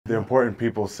The important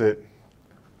people sit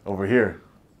over here.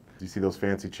 You see those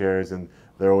fancy chairs, and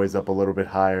they're always up a little bit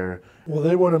higher. Well,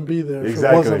 they wouldn't be there if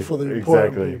it wasn't for the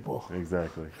important people.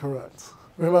 Exactly. Correct.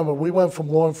 Remember, we went from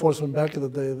law enforcement back in the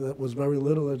day that was very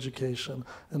little education,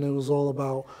 and it was all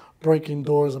about breaking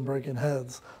doors and breaking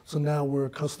heads. So now we're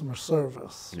customer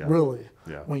service, really,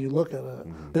 when you look at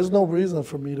it. There's no reason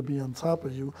for me to be on top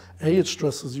of you. A, it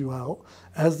stresses you out.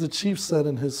 As the chief said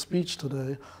in his speech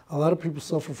today, a lot of people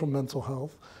suffer from mental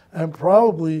health, and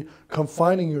probably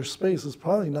confining your space is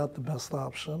probably not the best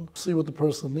option. See what the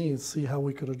person needs, see how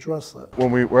we could address it. When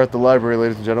we're at the library,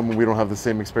 ladies and gentlemen, we don't have the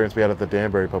same experience we had at the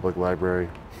Danbury Public Library.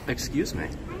 Excuse me?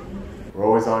 We're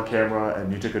always on camera,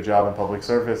 and you took a job in public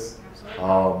service,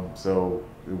 so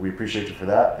we appreciate you for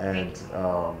that, and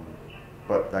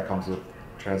but that comes with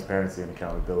transparency and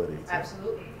accountability too.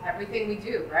 Absolutely. Everything we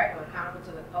do, right, we're accountable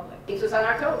to the public. Keeps us on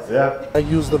our toes. Yeah. I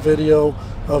used the video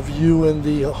of you in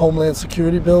the Homeland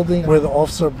Security building where the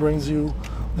officer brings you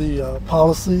the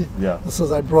policy. Yeah. It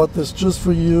says, I brought this just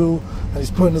for you, and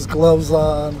he's putting his gloves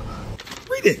on.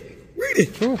 Read it. Read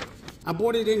it. Sure. I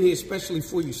brought it in here especially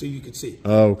for you so you could see.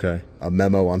 Oh, okay. A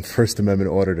memo on First Amendment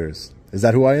auditors. Is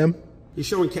that who I am? You're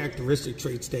showing characteristic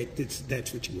traits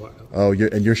that's what you are. Oh,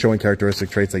 you're showing characteristic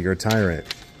traits that you're a tyrant.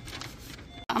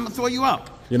 I'm gonna throw you out.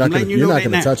 You're not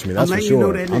gonna touch me. That's for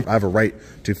sure. I have a right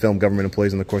to film government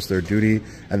employees in the course of their duty,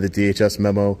 and the DHS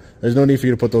memo. There's no need for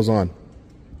you to put those on.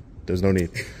 There's no need.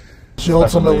 She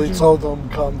ultimately told them,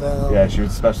 calm down. Yeah, she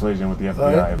was a special agent with the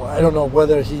FBI. Right? I don't know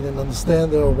whether he didn't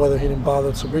understand it or whether he didn't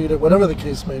bother to read it, whatever the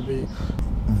case may be.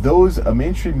 Those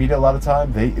mainstream media, a lot of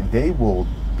time, they will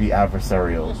be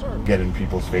adversarial, get in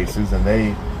people's faces, and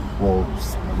they will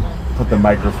put the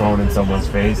microphone in someone's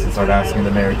face and start asking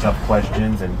the mayor tough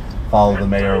questions and follow the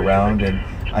mayor around. And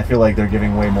I feel like they're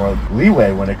giving way more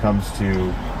leeway when it comes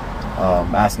to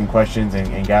asking questions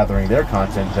and gathering their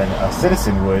content than a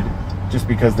citizen would, just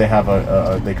because they have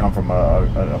they come from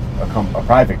a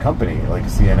private company like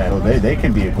CNN. So they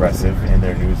can be aggressive in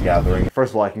their news gathering.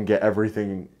 First of all, I can get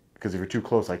everything, because if you're too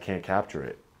close, I can't capture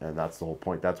it. And that's the whole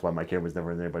point. That's why my camera's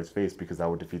never in anybody's face, because that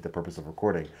would defeat the purpose of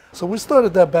recording. So we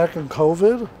started that back in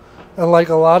COVID. And like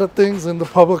a lot of things in the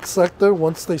public sector,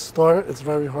 once they start, it's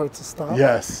very hard to stop.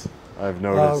 Yes, I've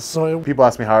noticed. People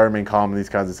ask me how I remain calm in these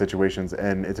kinds of situations,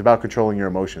 and it's about controlling your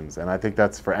emotions. And I think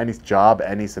that's for any job,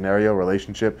 any scenario,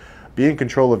 relationship. Be in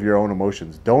control of your own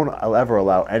emotions. Don't ever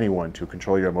allow anyone to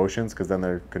control your emotions, because then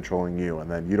they're controlling you,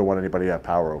 and then you don't want anybody to have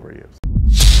power over you.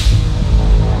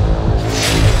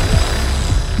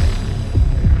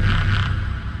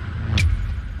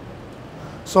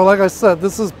 So like I said,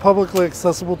 this is publicly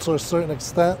accessible to a certain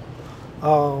extent.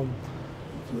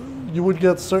 You would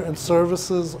get certain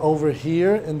services over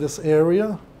here in this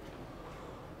area.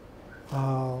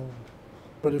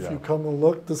 But if you come and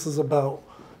look, this is about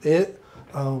it.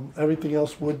 Everything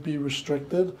else would be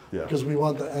restricted because we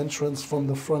want the entrance from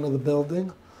the front of the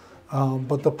building.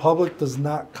 But the public does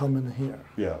not come in here.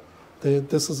 Yeah.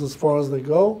 This is as far as they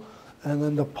go, and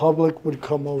then the public would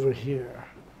come over here.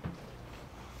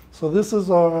 So this is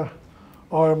our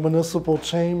municipal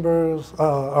chambers,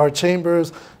 our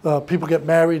chambers. People get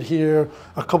married here.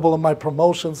 A couple of my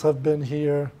promotions have been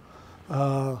here.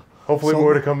 Hopefully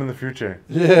more to come in the future.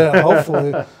 Yeah,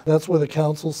 hopefully. That's where the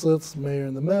council sits, mayor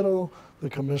in the middle, the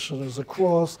commissioners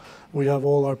across. We have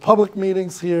all our public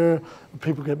meetings here.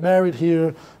 People get married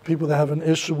here. People that have an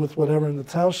issue with whatever in the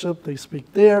township, they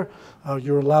speak there.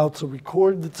 You're allowed to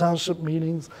record the township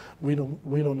meetings.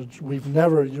 We've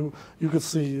never, you could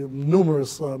see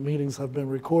numerous meetings have been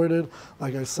recorded.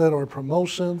 Like I said, our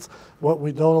promotions. What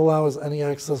we don't allow is any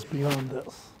access beyond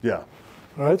this. Yeah.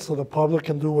 All right, so the public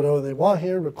can do whatever they want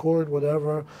here, record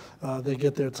whatever. They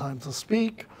get their time to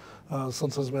speak.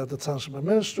 Sometimes we have the township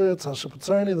administrator, township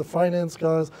attorney, the finance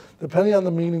guys. Depending on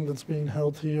the meeting that's being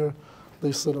held here,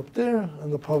 they sit up there,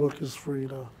 and the public is free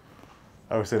to.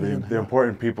 I would say the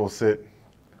important people sit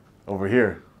over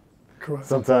here. Correct.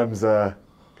 Sometimes,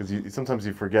 because sometimes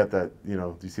you forget that,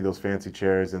 you see those fancy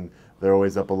chairs and they're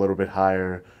always up a little bit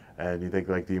higher, and you think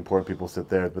like the important people sit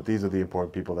there, but these are the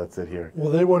important people that sit here.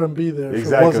 Well, they wouldn't be there if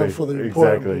it wasn't for the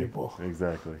important people.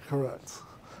 Exactly. Correct.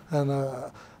 And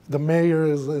the mayor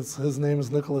his name is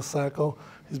Nicholas Sacco.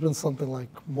 He's been something like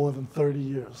more than 30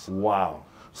 years. Wow.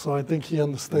 So I think he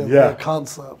understands that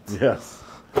concept. Yes.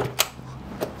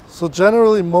 So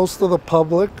generally, most of the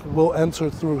public will enter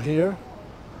through here,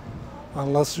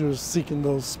 unless you're seeking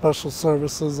those special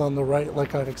services on the right,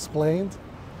 like I explained.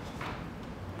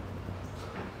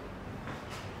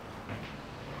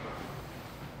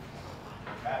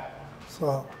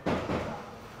 So.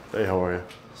 Hey, how are you?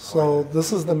 So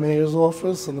this is the mayor's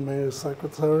office and the mayor's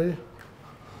secretary.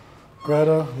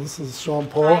 Greta, this is Sean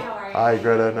Paul. Hi, how are you? Hi,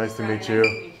 Greta. Nice to meet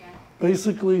you.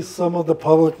 Basically, some of the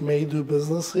public may do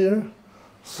business here,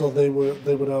 so they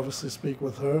would obviously speak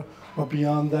with her. But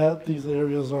beyond that, these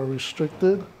areas are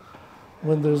restricted.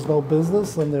 When there's no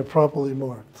business, then they're properly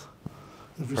marked.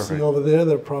 If you see over there,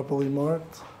 they're properly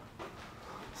marked.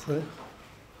 See?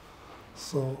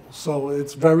 So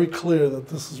it's very clear that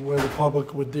this is where the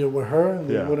public would deal with her, and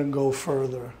they wouldn't go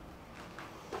further.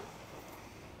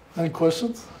 Any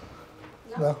questions?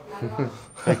 No.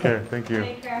 Take care. Thank you.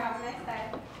 Take care. Have a nice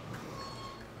day.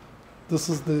 This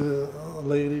is the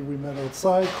lady we met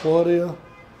outside, Claudia.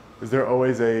 Is there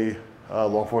always a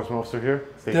law enforcement officer here?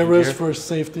 There is for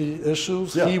safety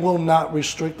issues. Yeah. He will not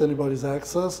restrict anybody's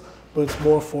access, but it's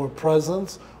more for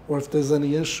presence, or if there's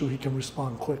any issue, he can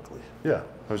respond quickly. Yeah,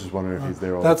 I was just wondering if he's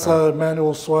there all That's the time.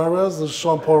 Emmanuel Suarez. This is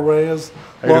Sean Paul Reyes,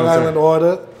 How you Long doing, sir? Island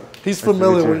Audit. He's to meet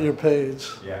familiar you. with your page.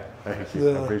 Yeah, thank you.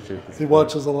 I Yeah. appreciate this. He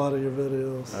watches a lot of your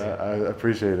videos. I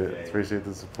appreciate it. I appreciate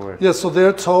the support. Yeah, so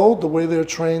they're told, the way they're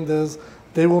trained is,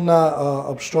 they will not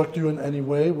obstruct you in any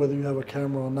way, whether you have a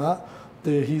camera or not.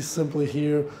 He's simply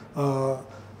here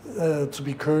to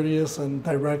be courteous and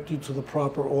direct you to the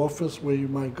proper office where you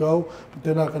might go, but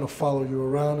they're not going to follow you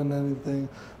around and anything.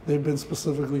 They've been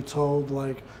specifically told,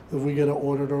 like, if we get an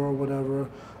auditor or whatever,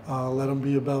 let him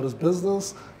be about his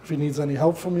business. If he needs any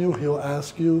help from you, he'll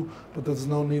ask you, but there's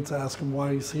no need to ask him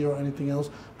why he's here or anything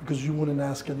else, because you wouldn't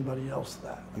ask anybody else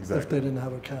that if they didn't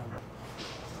have a camera.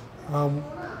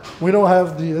 We don't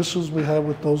have the issues we have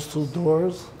with those two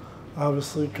doors,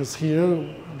 obviously, because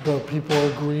here the people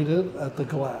are greeted at the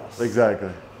glass. Exactly.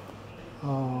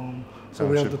 So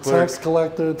we have the tax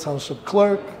collector, township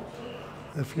clerk.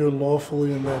 If you're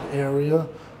lawfully in that area,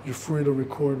 you're free to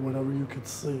record whatever you could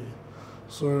see.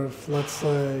 So if, let's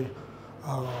say,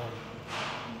 I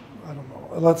don't know,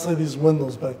 let's say these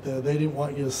windows back there, they didn't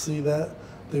want you to see that,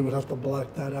 they would have to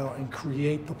black that out and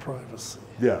create the privacy.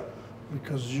 Yeah.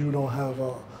 Because you don't have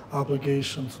an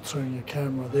obligation to turn your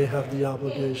camera. They have the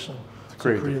obligation to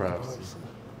create create the the privacy. privacy.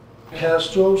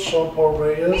 Castro, Sean Paul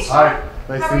Reyes. Hi.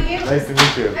 How are you? Nice to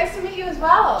meet you. Nice to meet you as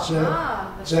well.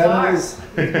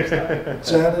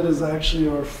 Janet is actually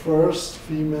our first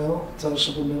female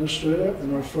township administrator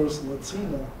and our first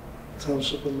Latina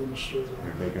township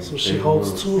administrator. So she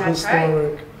holds two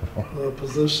historic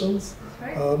positions.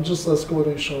 I'm just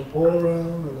escorting Sean Paul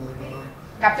around. And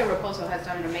Captain Raposo has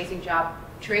done an amazing job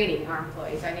training our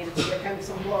employees. I needed to give him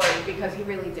some glory because he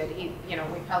really did.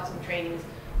 We've held some trainings,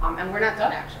 and we're not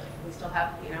done actually. We still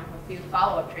have, a few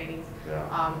follow-up trainings.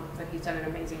 Yeah. But he's done an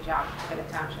amazing job for the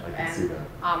township. I can see that.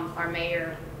 Our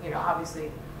mayor,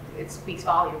 obviously, it speaks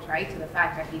volumes, right, to the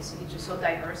fact that he's just so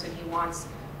diverse, and he wants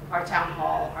our town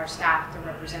hall, our staff to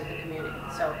represent the community.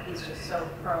 So he's just so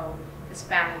pro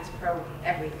Hispanics, pro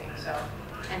everything. So,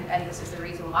 and this is the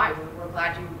reason why we're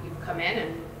glad you've come in,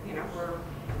 and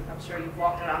I'm sure you've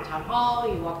walked around town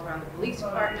hall, you walked around the police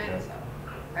department. So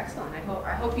excellent. I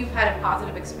hope you've had a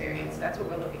positive experience. That's what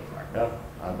we're looking for. Yeah,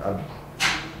 I'm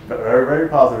very, very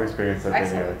positive experience. I've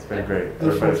been here. It's been great.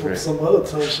 different from some other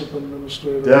township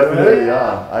administrators. Definitely,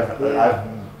 right?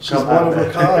 I've She's one of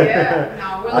a kind. Yeah,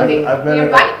 no, we're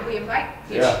looking. We invite.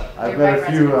 Yeah, I've met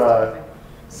a few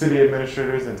city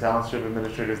administrators and township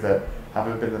administrators that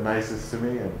haven't been the nicest to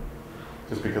me, and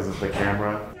just because of the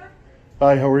camera.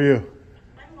 Hi, how are you?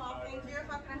 I'm well, thank you.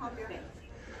 How can I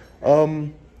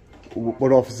help you?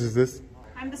 What office is this?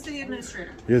 I'm the city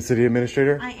administrator. You're the city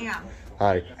administrator? I am.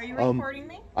 Hi. Are you recording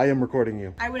me? I am recording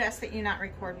you. I would ask that you not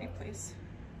record me, please.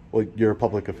 Well, you're a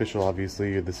public official,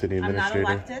 obviously. You're the city administrator.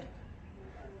 I'm not elected.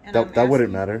 And That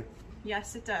wouldn't matter.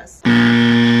 Yes, it does.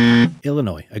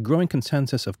 Illinois, a growing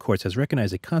consensus of courts has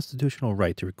recognized a constitutional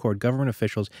right to record government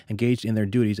officials engaged in their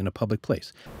duties in a public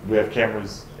place. We have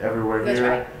cameras everywhere That's here.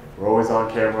 right. We're always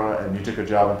on camera, and you took a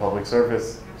job in public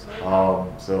service.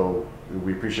 So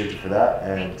we appreciate you for that,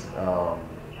 and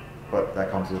but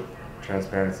that comes with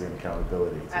transparency and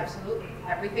accountability. So. Absolutely.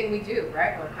 Everything we do,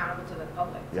 right? We're accountable to the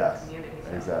public, to Yes, the community.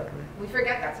 So exactly. we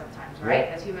forget that sometimes, right?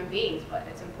 As human beings, but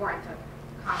it's important to It's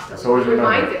constantly always be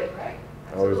remembered. reminded, right?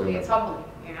 Always Absolutely. It's remembered.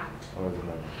 humbling, Always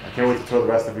remember. I can't wait to tour the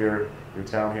rest of your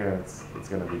town here. It's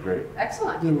going to be great.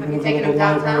 Excellent. Yeah, we're Have going you to taken go to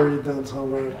them the library, downtown?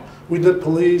 downtown rec. We did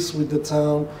police, we did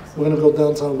town. We're going to go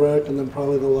downtown rec and then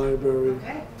probably the library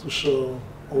Okay. to show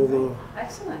all the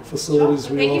Excellent. facilities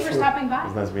Sure. we Thank you for offer. stopping It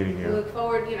was by. nice meeting We you. look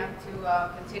forward,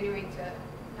 to continuing to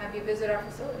have you visit our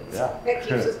facilities. Yeah.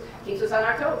 It keeps us on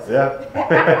our toes. Yeah. All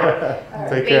right.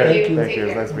 Take care. Thank you. Thank Take you. It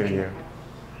was care. nice meeting you.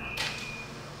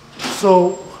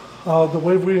 So the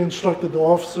way we instructed the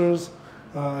officers,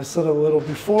 I said it a little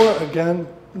before, again,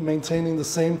 maintaining the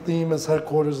same theme as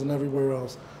headquarters and everywhere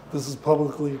else. This is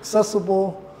publicly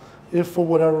accessible. If for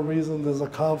whatever reason there's a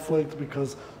conflict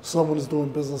because someone is doing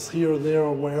business here or there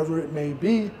or wherever it may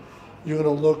be, you're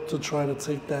going to look to try to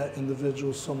take that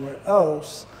individual somewhere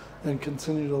else and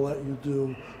continue to let you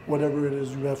do whatever it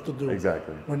is you have to do.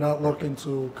 Exactly. We're not looking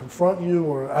to confront you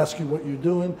or ask you what you're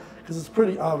doing, because it's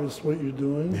pretty obvious what you're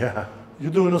doing. Yeah.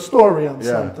 You're doing a story on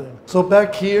something. So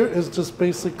back here is just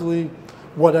basically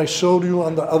what I showed you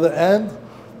on the other end.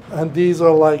 And these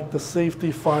are like the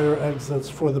safety fire exits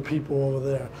for the people over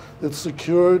there. It's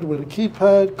secured with a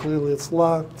keypad, clearly it's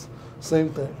locked, same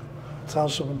thing.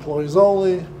 Township employees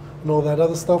only, and all that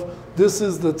other stuff. This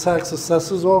is the tax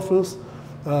assessor's office.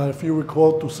 If you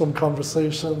recall through some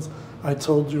conversations, I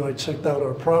told you I checked out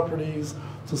our properties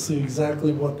to see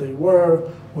exactly what they were,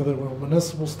 whether they were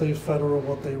municipal, state, federal,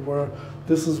 what they were.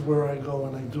 This is where I go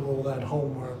and I do all that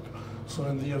homework. So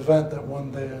in the event that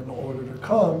one day an auditor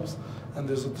comes and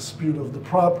there's a dispute of the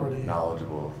property,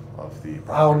 Knowledgeable of the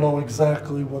property. I'll know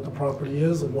exactly what the property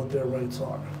is and what their rights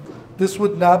are. This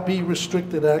would not be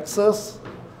restricted access.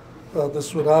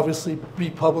 This would obviously be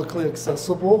publicly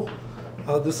accessible.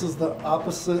 This is the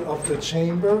opposite of the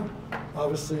chamber.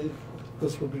 Obviously,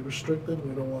 this would be restricted.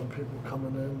 We don't want people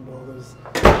coming in while there's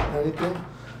anything.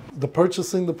 The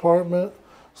purchasing department,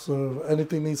 so if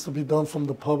anything needs to be done from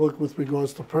the public with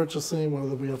regards to purchasing,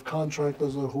 whether we have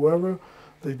contractors or whoever,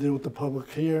 they deal with the public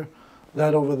here.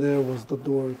 That over there was the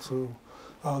door to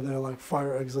their like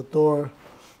fire exit door.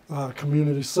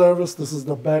 Community service, this is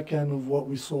the back end of what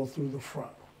we saw through the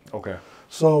front. Okay.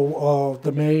 So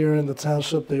the mayor and the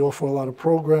township, they offer a lot of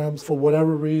programs. For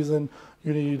whatever reason,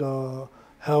 you need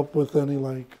help with any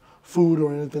like food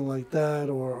or anything like that,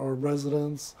 or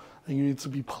residents, and you need to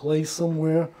be placed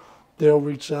somewhere, they'll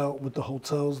reach out with the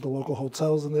hotels, the local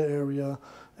hotels in the area,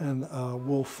 and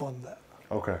we'll fund that.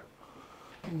 Okay.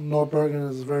 North Bergen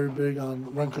is very big on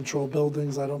rent control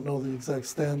buildings. I don't know the exact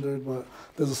standard, but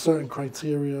there's a certain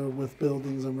criteria with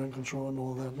buildings and rent control and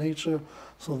all that nature.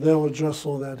 So they'll address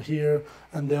all that here,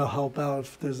 and they'll help out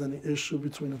if there's any issue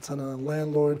between a tenant and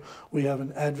landlord. We have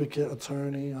an advocate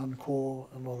attorney on call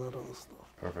and all that other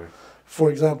stuff. Perfect. For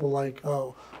example, like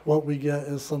what we get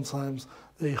is sometimes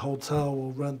a hotel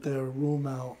will rent their room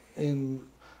out in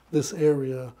this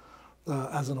area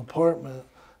as an apartment,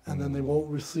 and then they won't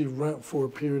receive rent for a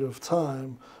period of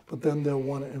time, but then they'll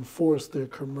want to enforce their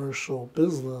commercial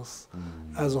business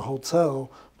as a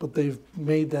hotel, but they've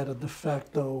made that a de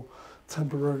facto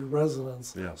temporary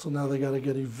residence. Yeah. So now they got to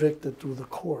get evicted through the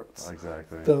courts.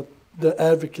 Exactly. The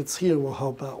advocates here will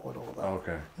help out with all that.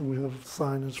 Okay. And we have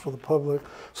signage for the public.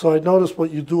 So I noticed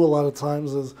what you do a lot of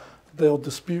times is they'll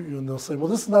dispute you and they'll say, well,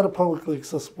 this is not a publicly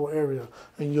accessible area.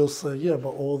 And you'll say, yeah,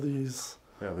 but all these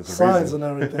signs and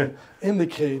everything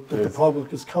indicate that the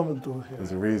public is coming through here.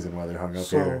 There's a reason why they're hung up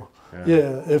So, here.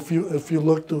 yeah, if you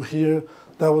look through here,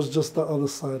 that was just the other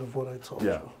side of what I told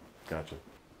you. Gotcha.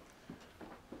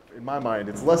 In my mind,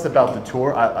 it's less about the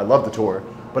tour. I love the tour,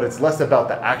 but it's less about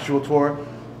the actual tour.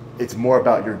 It's more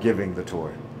about your giving the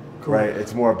tour, right?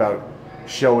 It's more about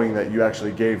showing that you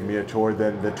actually gave me a tour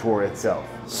than the tour itself.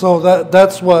 So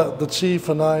that's what the chief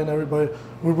and I and everybody,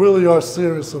 we really are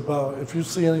serious about. If you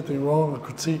see anything wrong, a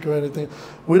critique or anything,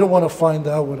 we don't want to find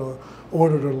out with an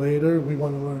auditor later. We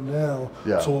want to learn now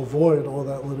to avoid all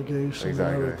that litigation and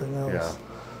everything else.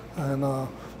 And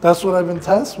that's what I've been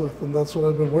tasked with, and that's what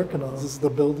I've been working on. This is the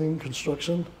building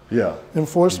construction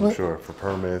enforcement. Sure, for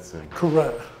permits and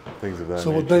things of that So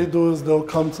nature. what they do is they'll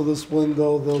come to this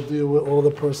window, they'll deal with all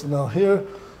the personnel here,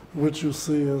 which you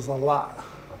see is a lot.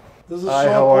 This is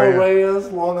Paul Reyes,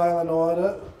 Long Island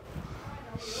Audit.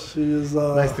 She is...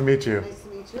 nice to meet you. Nice to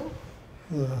meet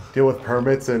you. Deal with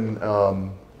permits and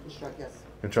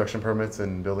construction permits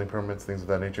and building permits, things of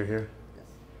that nature here?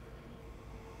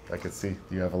 I could see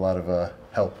you have a lot of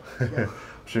help. I'm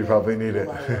sure you probably need it.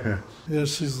 Yeah,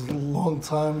 she's a long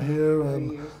time here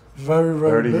and very,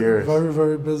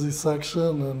 very busy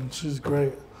section, and she's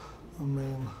great. I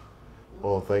mean,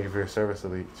 well, thank you for your service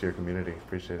to your community.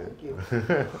 Appreciate it. Thank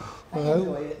you. I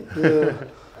enjoy it. Yeah.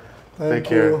 Thank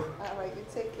you. All right, you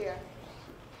take care.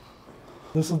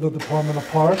 This is the Department of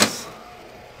Parks.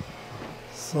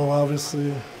 So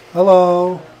obviously,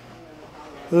 hello.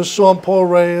 This is Sean Paul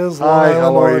Reyes. Hi,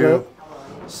 how are you?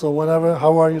 So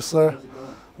how are you, sir?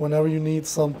 Whenever you need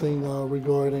something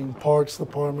regarding Parks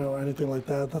Department or anything like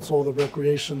that, that's all the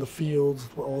recreation, the fields,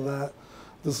 all that.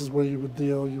 This is where you would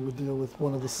deal. You would deal with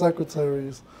one of the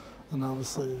secretaries, and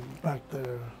obviously back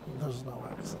there, there's no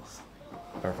access.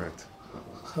 Perfect.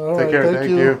 All Take right, care. thank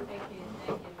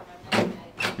you.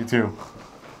 You too.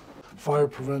 Fire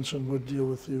prevention would deal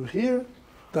with you here.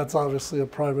 That's obviously a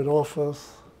private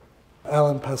office.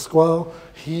 Alan Pasquale,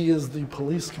 he is the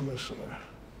police commissioner.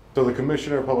 So the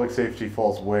Commissioner of Public Safety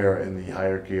falls where in the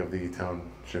hierarchy of the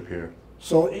township here?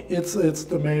 So it's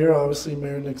the mayor, obviously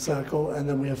Mayor Nick Sacco, and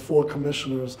then we have 4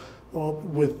 commissioners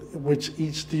with which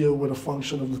each deal with a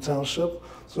function of the township.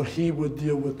 So he would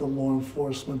deal with the law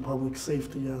enforcement, public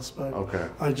safety aspect. Okay.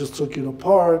 I just took you to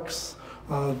parks.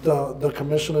 The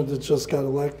commissioner that just got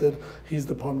elected, he's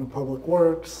Department of Public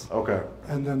Works. Okay.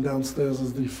 And then downstairs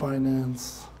is the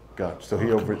finance. Gotcha.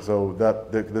 So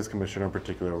this commissioner in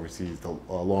particular oversees the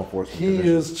law enforcement. He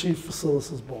division. is Chief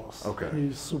Facilis' boss. Okay.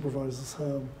 He supervises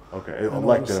him. Okay. and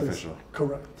Elected oversees- official.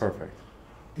 Correct. Perfect.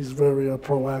 He's very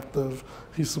proactive.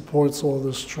 He supports all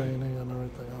this training and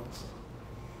everything else.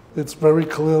 It's very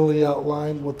clearly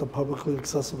outlined what the publicly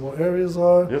accessible areas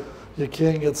are. Yep. You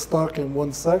can't get stuck in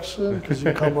one section because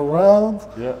you come around.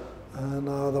 Yeah. And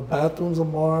the bathrooms are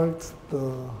marked.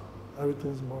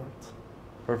 Everything's marked.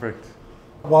 Perfect.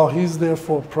 While he's there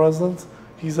for presence,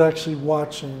 he's actually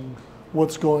watching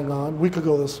what's going on. We could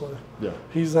go this way. Yeah.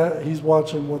 He's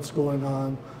watching what's going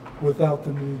on without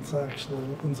the need to actually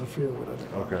interfere with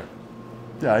it. Okay.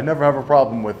 Yeah, I never have a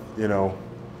problem with,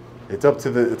 it's up to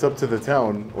the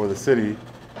town or the city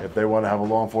if they want to have a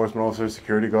law enforcement officer,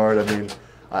 security guard. I mean,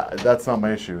 that's not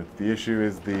my issue. The issue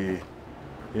is the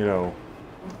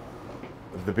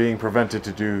being prevented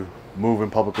to move in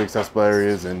publicly accessible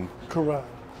areas and. Correct.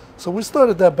 So we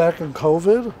started that back in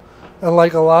COVID, and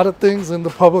like a lot of things in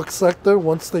the public sector,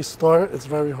 once they start, it's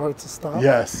very hard to stop.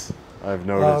 Yes, I've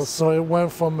noticed. So it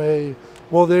went from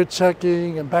they're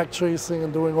checking and back tracing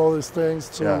and doing all these things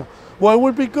to, well, it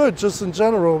would be good just in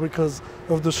general because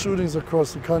of the shootings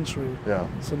across the country. Yeah.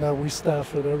 So now we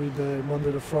staff it every day,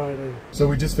 Monday to Friday. So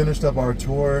we just finished up our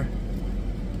tour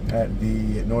at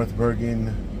the North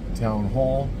Bergen Town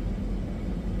Hall.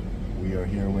 We are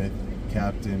here with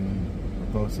Captain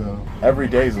Raposo. Every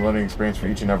day is a learning experience for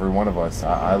each and every one of us.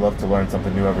 I love to learn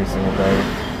something new every single day.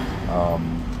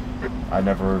 I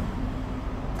never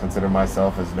consider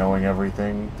myself as knowing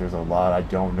everything. There's a lot I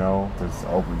don't know.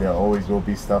 There always will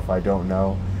be stuff I don't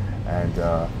know, and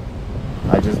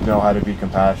I just know how to be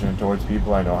compassionate towards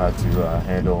people. I know how to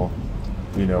handle,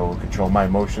 control my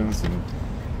emotions, and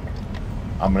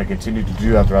I'm going to continue to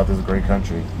do that throughout this great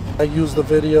country. I used the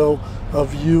video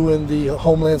of you in the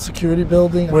Homeland Security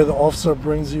building where the officer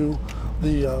brings you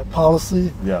the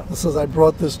policy. Yeah. It says, I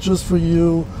brought this just for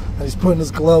you, and he's putting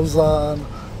his gloves on.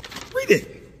 Read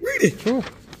it. Sure.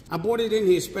 I brought it in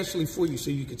here especially for you so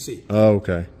you could see. Oh,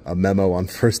 okay. A memo on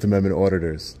First Amendment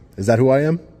auditors. Is that who I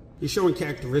am? You're showing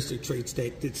characteristic traits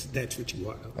that's what you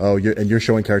are. Oh, you're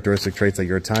showing characteristic traits that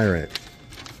you're a tyrant.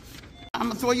 I'm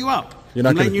going to throw you out. You're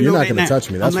not going to touch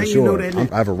me, that's for sure.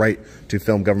 I have a right to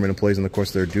film government employees in the course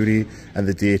of their duty, and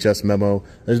the DHS memo.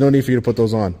 There's no need for you to put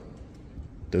those on.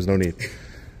 There's no need.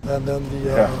 And then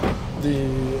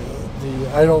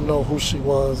I don't know who she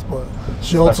was, but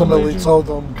she ultimately told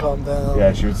them calm down.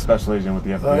 Yeah, she was a special agent with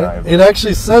the FBI. Right? It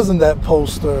actually says in that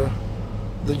poster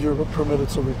that you're permitted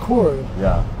to record.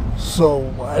 Yeah. So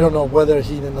I don't know whether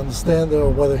he didn't understand it or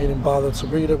whether he didn't bother to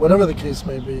read it. Whatever the case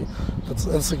may be, that's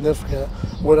insignificant.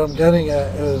 What I'm getting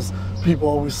at is people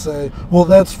always say, well,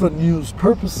 that's for news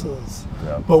purposes.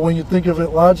 Yeah. But when you think of it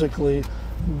logically,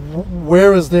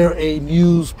 where is there a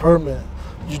news permit?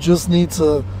 You just need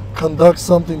to conduct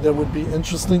something that would be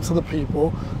interesting to the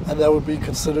people and that would be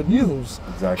considered news.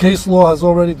 Exactly. Case law has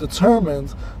already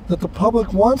determined that the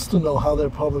public wants to know how their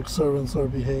public servants are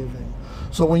behaving.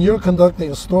 So when you're conducting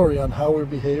a story on how we're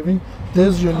behaving,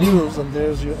 there's your news and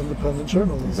there's your independent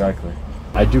journalism. Exactly.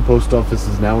 I do post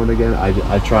offices now and again.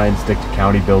 I try and stick to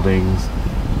county buildings,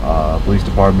 police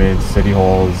departments, city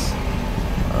halls,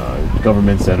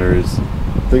 government centers,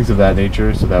 things of that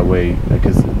nature, so that way,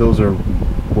 because those are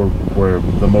where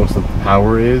the most of the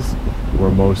power is, where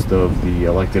most of the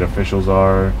elected officials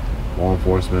are, law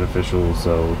enforcement officials,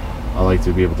 so I like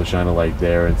to be able to shine a light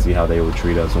there and see how they would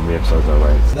treat us when we exercise our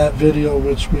rights. That video,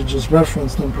 which we just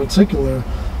referenced in particular,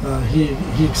 he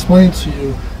explained to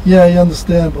you, yeah, I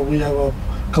understand, but we have a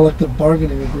collective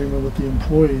bargaining agreement with the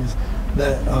employees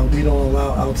that we don't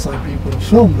allow outside people to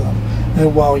film them.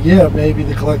 And while, yeah, maybe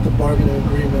the collective bargaining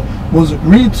agreement was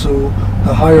agreed to,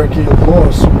 the hierarchy of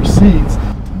law supersedes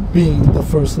being the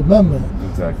First Amendment.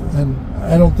 Exactly. And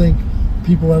I don't think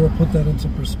people ever put that into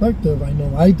perspective. I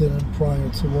know I didn't prior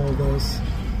to all this,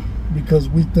 because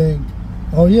we think,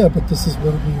 oh yeah, but this is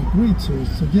what we agreed to.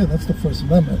 So yeah, that's the First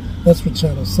Amendment. That's for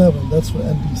Channel 7. That's for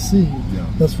NBC. Yeah.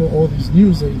 That's for all these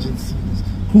news agencies.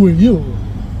 Who are you?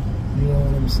 You know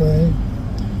what I'm saying?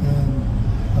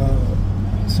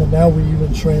 And so now we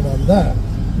even train on that.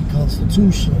 The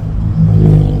Constitution,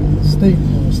 state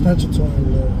law, statutory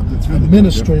law,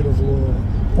 administrative law,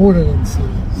 ordinances,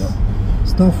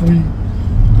 stuff we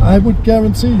I would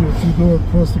guarantee you, if you go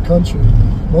across the country,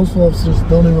 most officers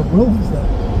don't even realize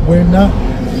that. We're not,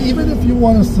 even if you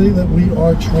want to say that we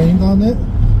are trained on it,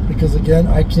 because again,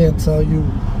 I can't tell you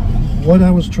what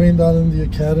I was trained on in the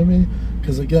academy,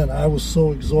 because again, I was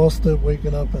so exhausted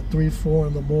waking up at 3, 4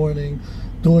 in the morning,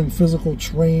 doing physical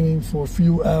training for a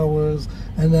few hours,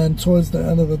 and then towards the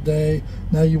end of the day,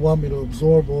 now you want me to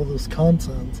absorb all this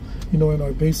content, you know, in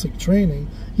our basic training.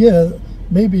 Yeah,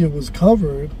 maybe it was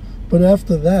covered, but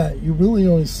after that, you really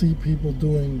only see people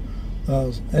doing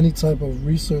any type of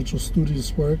research or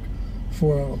studious work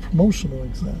for a promotional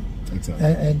exam. Exactly.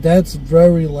 And that's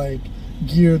very like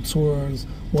geared towards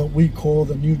what we call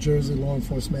the New Jersey Law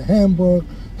Enforcement Handbook,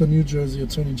 the New Jersey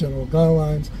Attorney General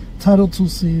Guidelines, Title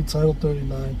 2C, Title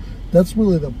 39. That's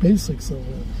really the basics of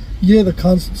it. Yeah, the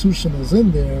Constitution is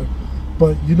in there,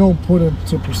 but you don't put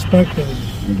into perspective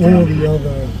all the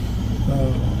other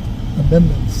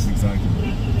amendments.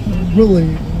 Exactly.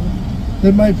 Really,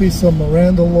 there might be some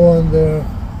Miranda law in there,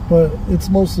 but it's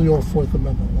mostly all Fourth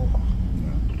Amendment law.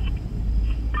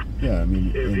 Yeah, I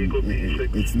mean,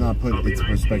 it's not put into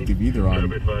perspective either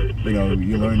on, you know,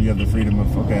 you learn you have the freedom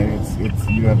of, okay, it's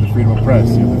you have the freedom of press,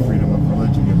 you have the freedom of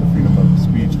religion, you have the freedom of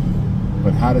speech,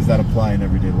 but how does that apply in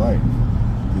everyday life?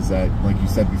 Is that, like you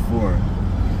said before,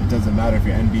 it doesn't matter if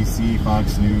you're NBC,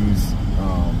 Fox News,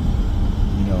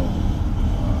 you know,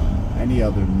 any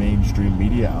other mainstream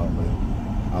media outlet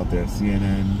out there,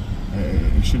 CNN,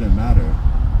 it shouldn't matter,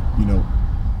 you know.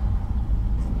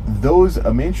 Those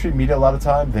mainstream media, a lot of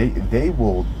time, they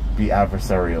will be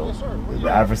adversarial. The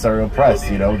adversarial press,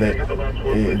 you know, they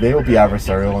will be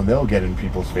adversarial, and they'll get in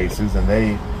people's faces, and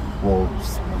they will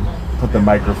put the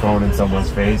microphone in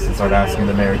someone's face and start asking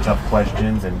the mayor tough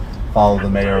questions and follow the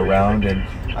mayor around. And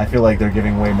I feel like they're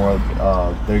giving way more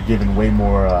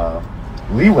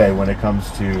leeway when it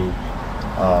comes to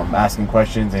asking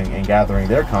questions and gathering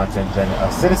their content than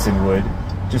a citizen would,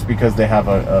 just because they have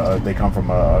they come from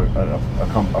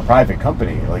a private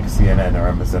company like CNN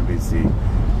or MSNBC,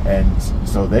 and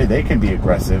so they can be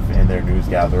aggressive in their news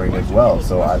gathering as well.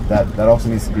 So that also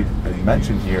needs to be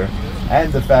mentioned here,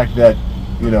 and the fact that,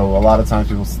 you know, a lot of times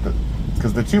people,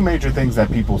 because the two major things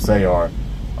that people say are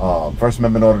First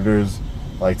Amendment auditors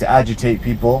like to agitate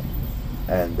people,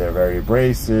 and they're very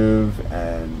abrasive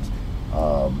and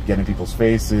get in people's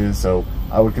faces. So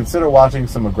I would consider watching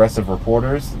some aggressive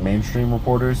reporters, mainstream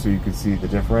reporters, so you can see the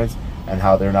difference and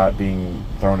how they're not being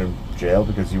thrown in jail,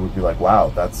 because you would be like,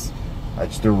 wow, I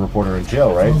just threw a reporter in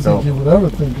jail, right? So you would ever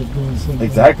think of doing something.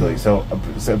 Exactly. So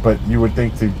but you would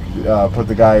think to put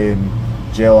the guy in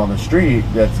jail on the street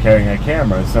that's carrying a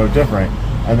camera. It's no different.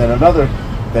 And then another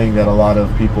thing that a lot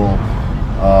of people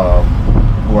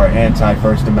who are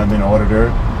anti-First Amendment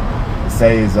auditor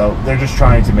say is they're just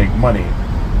trying to make money.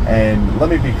 And let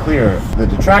me be clear, the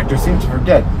detractors seem to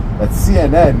forget that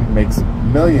CNN makes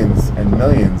millions and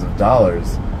millions of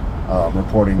dollars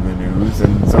reporting the news,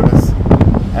 and so does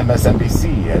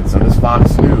MSNBC, and so does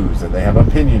Fox News, and they have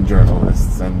opinion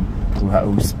journalists and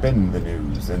who spin the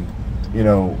news. And you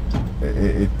know,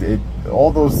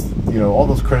 all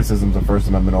those criticisms of First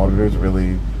Amendment auditors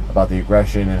really about the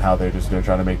aggression and how they're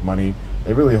trying to make money,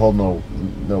 they really hold no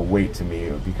weight to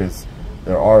me, because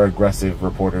there are aggressive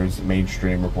reporters,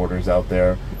 mainstream reporters out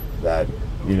there that,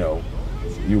 you know,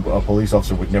 a police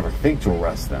officer would never think to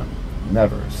arrest them.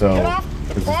 Never. So,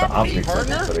 because it's the optics of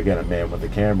it. But again, a man with a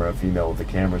camera, a female with a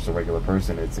camera, is a regular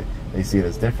person. They see it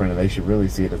as different, and they should really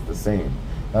see it as the same.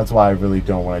 That's why I really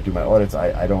don't, when I do my audits,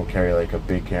 I don't carry like a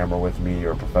big camera with me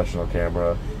or a professional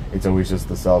camera. It's always just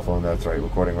the cell phone that's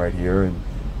recording right here. And,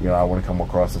 you know, I want to come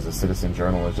across as a citizen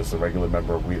journalist, just a regular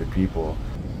member of We the People.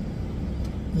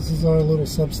 This is our little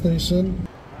substation.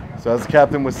 So as the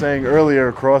captain was saying earlier,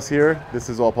 across here, this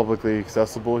is all publicly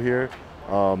accessible here.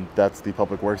 That's the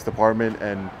Public Works Department,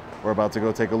 and we're about to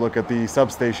go take a look at the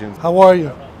substations. How are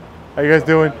you? How you guys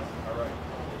doing?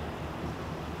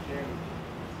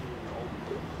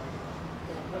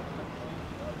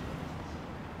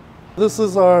 This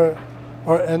is our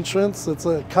entrance. It's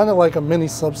kind of like a mini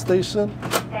substation.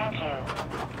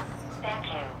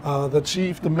 The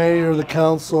chief, the mayor, the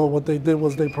council, what they did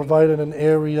was they provided an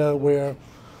area where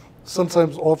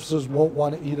sometimes officers won't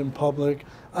want to eat in public,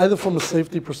 either from a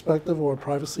safety perspective or a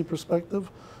privacy perspective.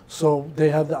 So they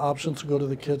have the option to go to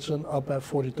the kitchen up at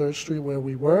 43rd Street where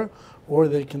we were, or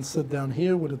they can sit down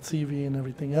here with a TV and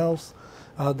everything else.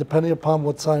 Depending upon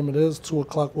what time it is, 2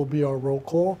 o'clock will be our roll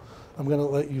call. I'm going to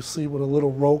let you see what a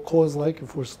little roll call is like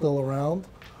if we're still around.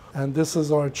 And this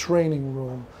is our training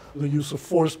room. The use of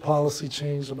force policy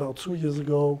changed about 2 years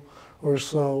ago or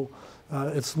so.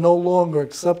 It's no longer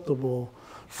acceptable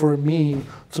for me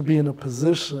to be in a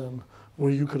position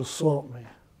where you could assault me.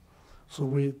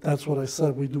 So that's what I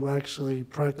said, we do actually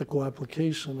practical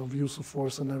application of use of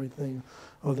force and everything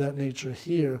of that nature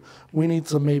here. We need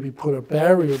to maybe put a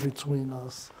barrier between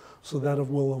us so that it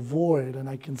will avoid, and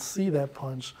I can see that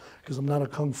punch because I'm not a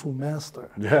kung fu master.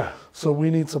 Yeah. So we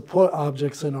need to put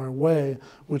objects in our way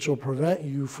which will prevent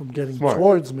you from getting Smart.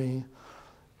 towards me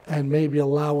and maybe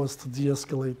allow us to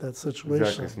de-escalate that situation.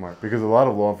 Exactly, smart. Because a lot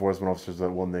of law enforcement officers,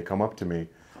 that when they come up to me,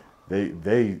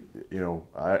 they you know,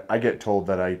 I get told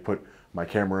that I put my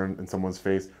camera in someone's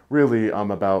face. Really,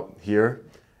 I'm about here,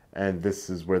 and this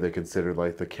is where they consider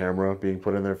like the camera being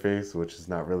put in their face, which is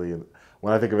not really.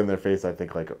 When I think of in their face, I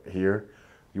think like here.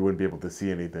 You wouldn't be able to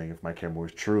see anything if my camera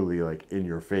was truly like in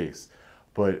your face.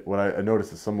 But what I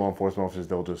noticed is some law enforcement officers,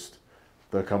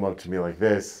 they'll come up to me like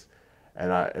this,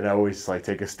 and I always like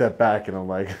take a step back, and I'm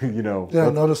like, you know. Yeah,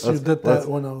 I noticed you did that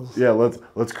when I was. Yeah,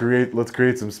 let's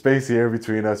create some space here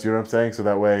between us. You know what I'm saying? So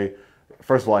that way,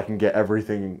 first of all, I can get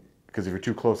everything. Because if you're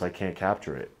too close, I can't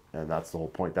capture it. And that's the whole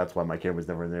point. That's why my camera's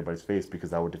never in anybody's face, because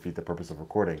that would defeat the purpose of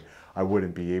recording. I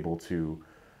wouldn't be able to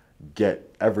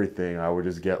get everything. I would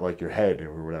just get like your head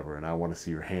or whatever. And I want to see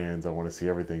your hands. I want to see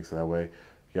everything. So that way,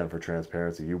 again, for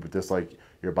transparency, just like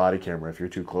your body camera, if you're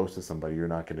too close to somebody, you're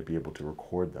not going to be able to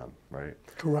record them, right?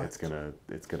 Correct. It's gonna.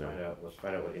 Let's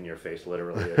find out what in your face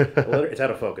literally is. It's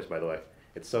out of focus, by the way.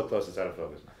 It's so close, it's out of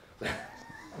focus.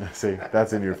 See,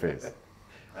 that's in your face.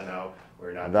 I know.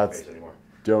 We're not in That's, face anymore.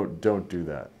 Don't do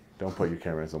that. Don't put your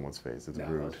camera in someone's face. It's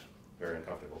rude. Very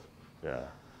uncomfortable. Yeah.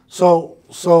 So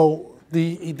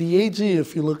the AG,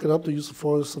 if you look it up, the use of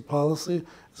force policy,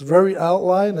 it's very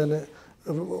outlined, and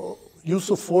use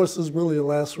of force is really a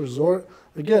last resort.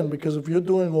 Again, because if you're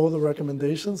doing all the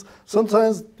recommendations,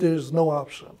 sometimes there's no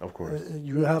option. Of course.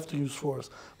 You have to use force.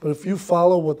 But if you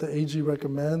follow what the AG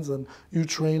recommends and you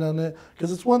train on it,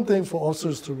 because it's one thing for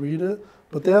officers to read it,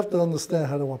 but they have to understand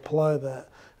how to apply that.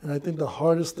 And I think the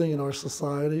hardest thing in our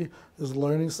society is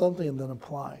learning something and then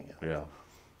applying it. Yeah.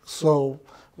 So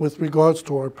with regards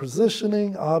to our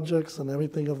positioning, objects, and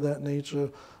everything of that nature,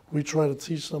 we try to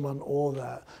teach them on all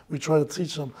that. We try to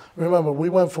teach them. Remember, we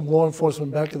went from law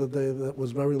enforcement back in the day that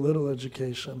was very little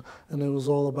education, and it was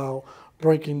all about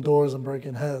breaking doors and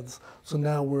breaking heads. So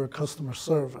now we're customer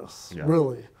service,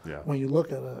 really, when you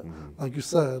look at it. Like you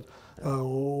said,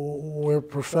 we're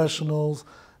professionals,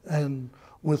 and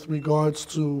with regards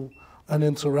to an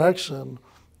interaction,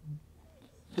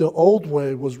 the old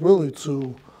way was really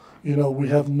to, we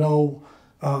have no,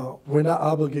 we're not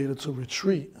obligated to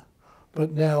retreat.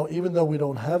 But now, even though we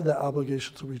don't have that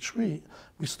obligation to retreat,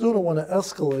 we still don't want to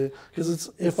escalate,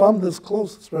 because if I'm this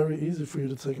close, it's very easy for you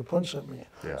to take a punch at me.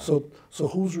 Yeah. So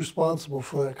who's responsible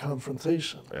for that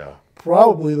confrontation? Yeah.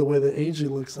 Probably the way the AG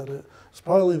looks at it, it's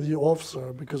probably the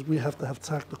officer, because we have to have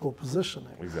tactical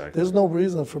positioning. Exactly. There's no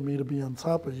reason for me to be on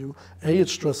top of you. It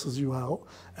stresses you out.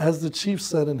 As the chief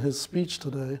said in his speech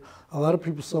today, a lot of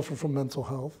people suffer from mental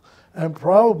health, and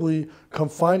probably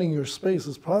confining your space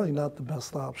is probably not the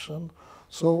best option.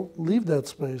 So leave that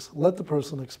space. Let the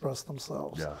person express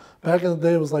themselves. Yeah. Back in the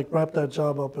day, it was like wrap that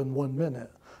job up in 1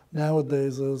 minute.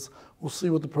 Nowadays is we'll see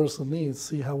what the person needs,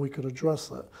 see how we could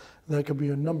address it. That could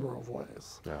be a number of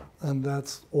ways. Yeah. And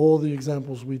that's all the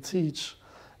examples we teach.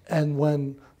 And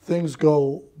when things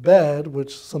go bad,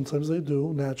 which sometimes they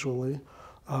do naturally,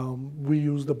 we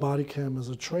use the body cam as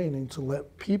a training to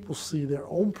let people see their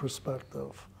own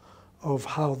perspective of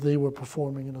how they were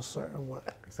performing in a certain way.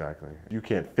 Exactly. You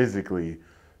can't physically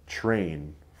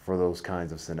train for those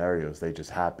kinds of scenarios. They just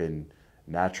happen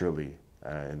naturally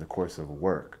in the course of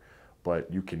work.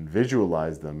 But you can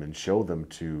visualize them and show them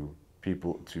to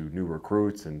people, to new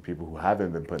recruits and people who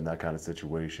haven't been put in that kind of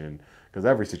situation, because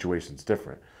every situation is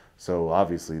different. So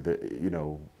obviously,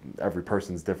 every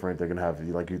person's different. They're gonna have,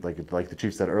 like the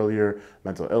chief said earlier,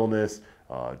 mental illness,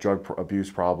 drug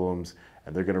abuse problems,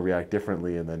 and they're gonna react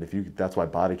differently. And then that's why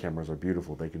body cameras are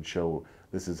beautiful. They can show,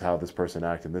 this is how this person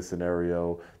acted in this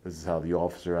scenario. This is how the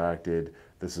officer acted.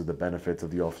 This is the benefits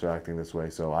of the officer acting this way.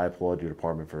 So I applaud your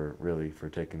department for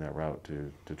taking that route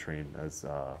to train as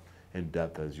in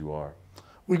depth as you are.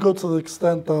 We go to the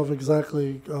extent of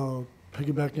exactly.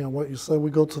 Piggybacking on what you said,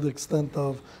 we go to the extent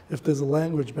of if there's a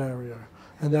language barrier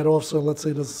and that officer, let's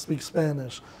say, doesn't speak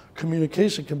Spanish,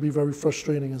 communication can be very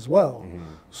frustrating as well. Mm-hmm.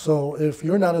 So if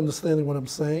you're not understanding what I'm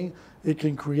saying, it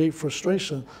can create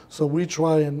frustration. So we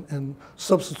try and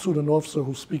substitute an officer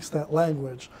who speaks that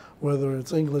language, whether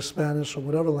it's English, Spanish, or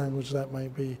whatever language that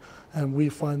might be. And we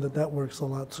find that works a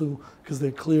lot too, because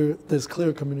there's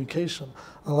clear communication.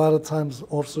 A lot of times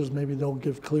officers maybe don't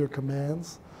give clear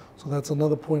commands. So that's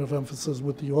another point of emphasis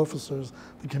with the officers.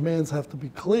 The commands have to be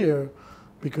clear,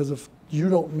 because if you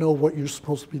don't know what you're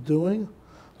supposed to be doing,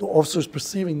 the officer's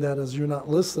perceiving that as you're not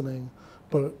listening,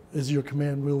 but is your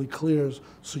command really clear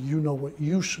so you know what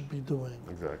you should be doing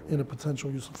in a potential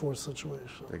use of force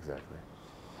situation. Exactly.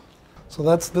 So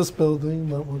that's this building,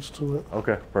 not much to it.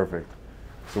 Okay, perfect.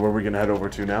 So where are we going to head over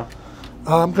to now?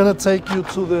 I'm going to take you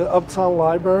to the Uptown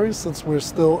Library since we're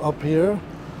still up here.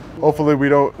 Hopefully we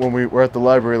don't, when we're at the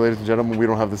library, ladies and gentlemen, we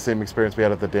don't have the same experience we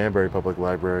had at the Danbury Public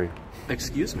Library.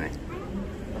 Excuse me?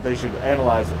 They should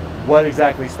analyze what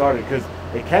exactly started, because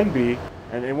it can be,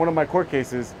 and in one of my court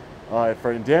cases,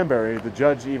 in Danbury, the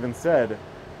judge even said,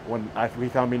 when he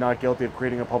found me not guilty of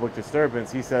creating a public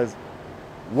disturbance, he says,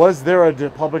 was there a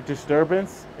public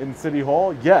disturbance in City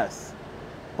Hall? Yes,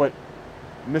 but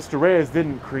Mr. Reyes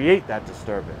didn't create that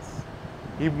disturbance.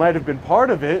 He might have been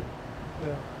part of it,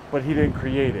 but he didn't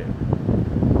create it.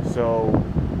 So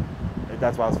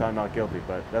that's why I was found not guilty,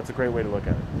 but that's a great way to look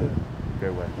at it. Yeah.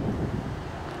 Great way.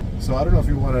 So I don't know if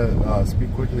you want to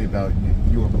speak quickly about,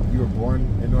 you were born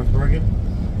in North Bergen?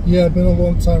 Yeah, I've been a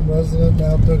long-time resident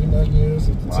now, 39 years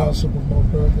at the township of North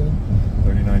Bergen.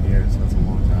 39 years, that's a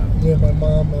long time. Yeah, my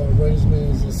mom raised me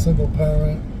as a single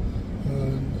parent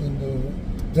in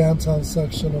the downtown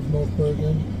section of North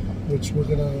Bergen, which we're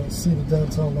going to see the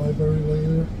downtown library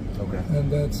later. Okay.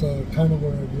 And that's kind of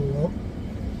where I grew up.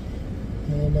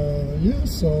 And yeah,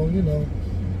 so, you know,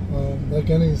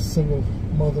 like any single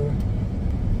mother,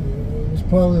 it was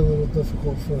probably a little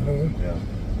difficult for her. Yeah.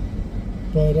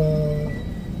 But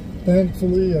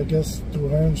thankfully, I guess through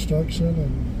her instruction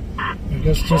and I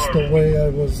guess just the way I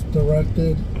was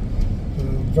directed,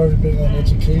 very big on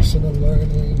education and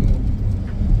learning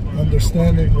and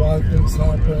understanding why things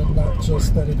happen, not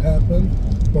just that it happened,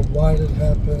 but why did it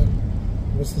happen,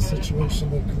 what's the situation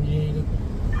that created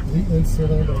the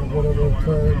incident or whatever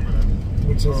occurred,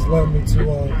 which has led me to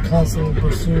constantly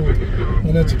pursue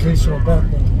an educational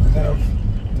background. I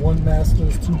have 1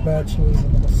 master's, 2 bachelors,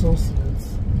 and an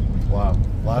associate's. Wow,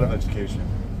 a lot of education.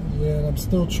 Yeah, and I'm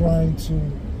still trying to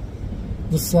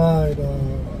decide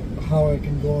how I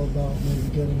can go about maybe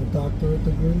getting a doctorate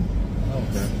degree.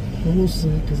 Okay. But we'll see,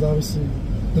 because obviously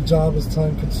the job is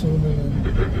time consuming,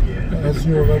 and as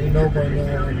you already know by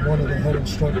now, I'm one of the head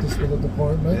instructors for the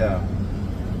department. Yeah.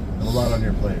 A lot on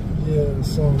your plate. Yeah,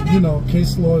 so, you know,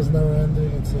 case law is never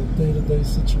ending. It's a day-to-day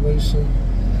situation.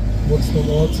 What's the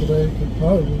law today could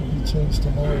probably be changed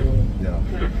tomorrow. Yeah.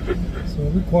 So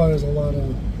it requires a lot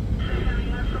of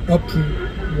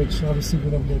upkeep, which obviously we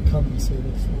don't get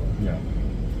compensated for. Yeah.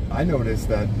 I noticed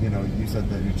that, you know, you said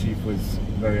that your chief was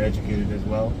very educated as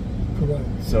well. Correct.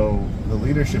 So the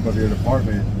leadership of your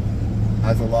department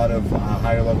has a lot of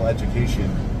higher level education,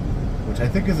 which I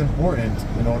think is important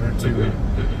in order to,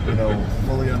 you know,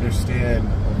 fully understand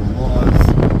the laws,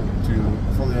 to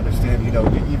fully understand, you know,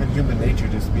 even human nature,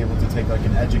 just to be able to take like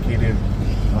an educated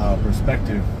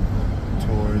perspective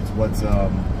towards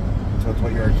towards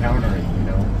what you're encountering, you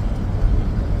know.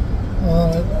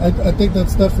 I think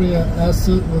that's definitely an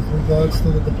asset with regards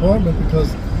to the department,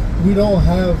 because we don't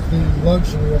have the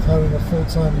luxury of having a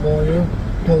full-time lawyer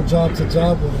go job to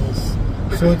job with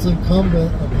us. So it's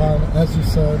incumbent upon, as you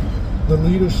said, the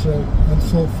leadership and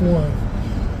so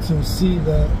forth to see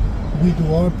that we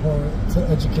do our part to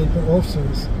educate the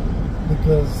officers,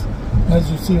 because as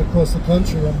you see across the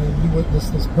country, I mean, you witness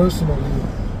this personally,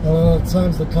 a lot of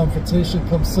times the confrontation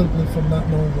comes simply from not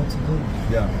knowing what to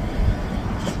do. Yeah.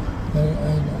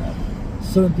 And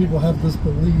certain people have this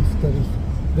belief that if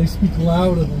they speak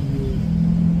louder than you,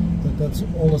 that's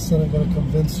all of a sudden going to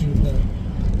convince you that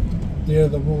they're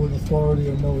the ruling authority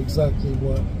or know exactly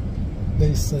what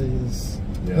they say is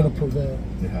going to prevail.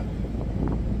 Yeah.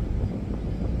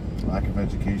 Lack of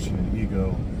education and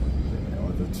ego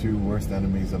are the 2 worst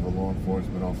enemies of a law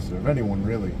enforcement officer, of anyone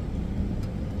really.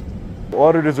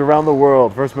 Auditors around the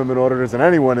world, First Amendment auditors, and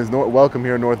anyone is welcome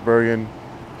here in North Bergen.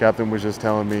 Captain was just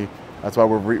telling me. That's why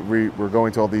we're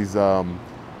going to all these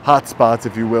hot spots,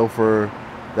 if you will, for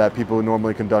that people who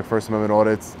normally conduct First Amendment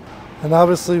audits. And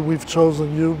obviously we've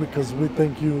chosen you because we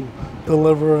think you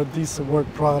deliver a decent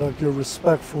work product. You're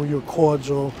respectful, you're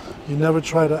cordial, you never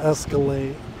try to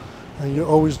escalate, and you're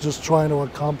always just trying to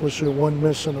accomplish your one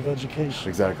mission of education.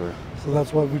 Exactly. So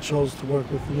that's why we chose to work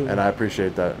with you. And I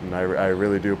appreciate that, and I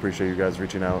really do appreciate you guys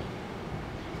reaching out.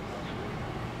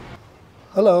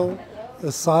 Hello,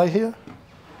 is Sai here?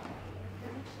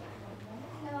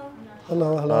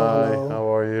 Hello, hello, Hi, hello.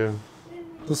 how are you?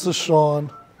 This is Sean.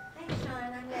 Hi, Sean.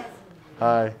 I'm Leslie.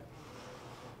 Hi.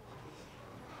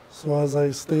 So as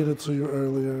I stated to you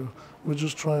earlier, we're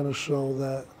just trying to show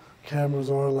that cameras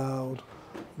are allowed.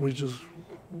 We just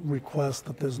request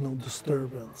that there's no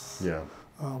disturbance. Yeah.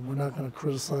 We're not going to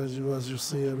criticize you. As you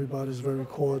see, everybody's very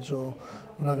cordial.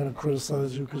 We're not going to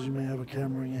criticize you because you may have a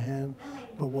camera in your hand,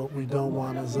 but what we don't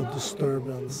want is a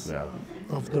disturbance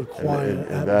of the quiet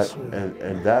atmosphere.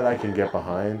 And that I can get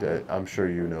behind. I'm sure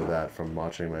you know that from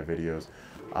watching my videos.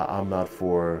 I'm not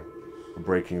for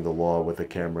breaking the law with a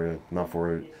camera.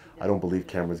 I don't believe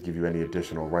cameras give you any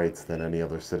additional rights than any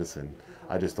other citizen.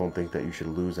 I just don't think that you should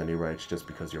lose any rights just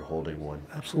because you're holding one.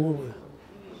 Absolutely.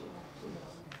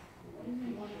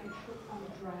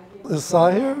 Is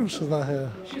Sai here or she's not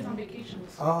here? She's on vacation.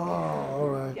 Oh, all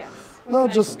right. Yes. No,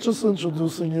 just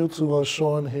introducing you to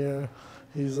Sean here.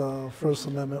 He's a First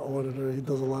Amendment auditor. He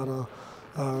does a lot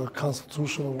of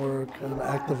constitutional work and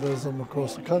activism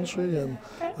across the country, and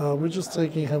we're just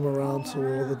taking him around to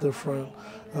all the different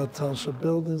township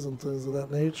buildings and things of that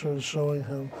nature and showing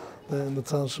him that in the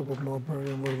township of North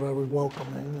Bergen we're very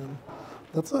welcoming, and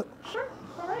that's it. Sure.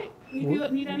 All right. If you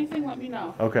need anything, let me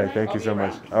know. Okay, thank you so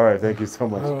much. All right, thank you so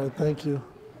much. All right, thank you.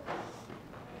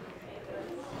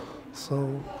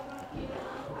 So,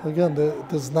 again,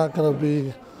 there's not going to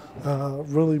be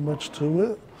really much to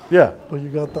it. Yeah. But you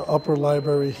got the upper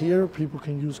library here. People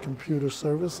can use computer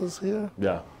services here.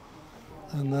 Yeah.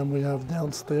 And then we have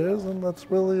downstairs, and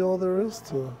that's really all there is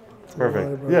to Perfect. the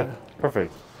library. Yeah,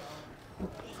 perfect.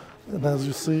 And as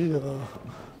you see,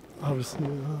 obviously,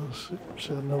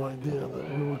 she had no idea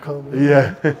that we were coming.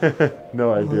 Yeah,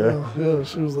 no idea. Yeah,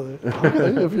 she was like,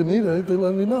 okay, if you need anything,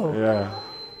 let me know. Yeah.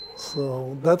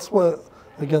 So that's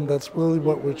that's really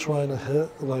what we're trying to hit.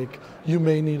 Like, you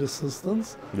may need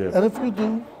assistance. Yeah. And if you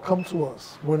do, come to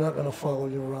us. We're not going to follow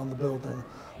you around the building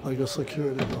like a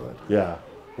security guard. Yeah.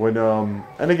 When,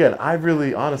 and again, I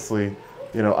really, honestly,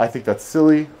 I think that's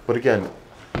silly. But again,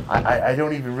 I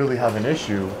don't even really have an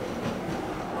issue.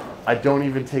 I don't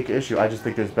even take issue. I just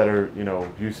think there's better,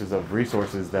 uses of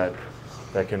resources that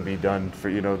can be done for,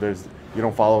 you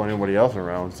don't follow anybody else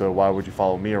around, so why would you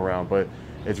follow me around? But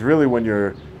it's really when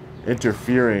you're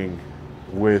interfering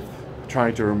with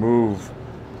trying to remove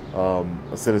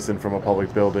a citizen from a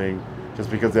public building just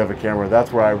because they have a camera.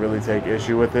 That's where I really take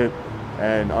issue with it.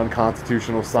 And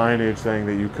unconstitutional signage saying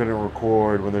that you couldn't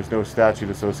record when there's no statute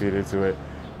associated to it.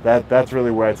 That's really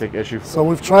where I take issue. So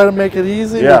we've tried to make it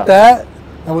easy with that.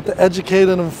 And with the educate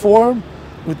and inform,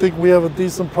 we think we have a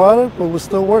decent product, but we're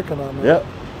still working on it. Yep.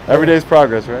 Every day's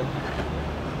progress, right?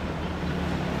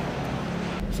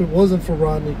 If it wasn't for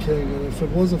Rodney King, and if it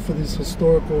wasn't for these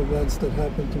historical events that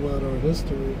happened throughout our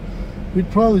history, we'd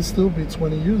probably still be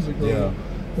 20 years ago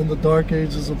in the dark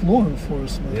ages of law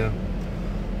enforcement. Yeah.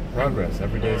 Progress.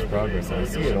 Every day is progress. I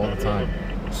see it all the time.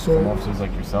 From officers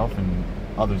like yourself and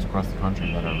others across the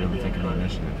country that are really taking the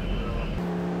initiative.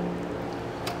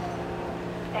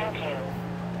 Thank you.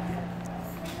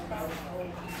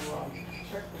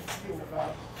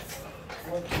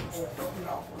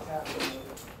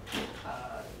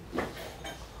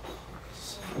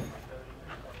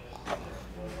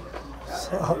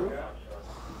 So, how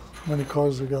many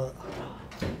cars we got?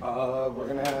 We're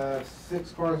gonna have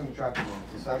 6 cars in the traffic room.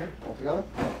 7 altogether.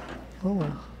 Oh,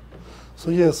 well.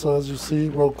 So as you see,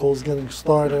 roll call's getting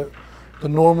started. The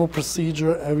normal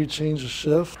procedure, every change of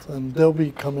shift, and they'll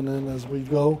be coming in as we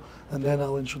go, and then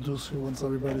I'll introduce you once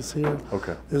everybody's here.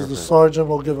 Okay. Is the sergeant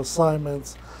will give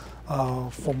assignments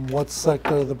from what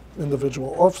sector the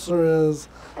individual officer is,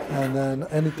 and then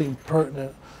anything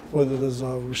pertinent, whether there's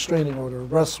a restraining order,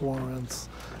 arrest warrants,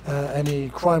 any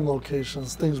crime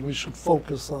locations, things we should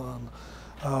focus on.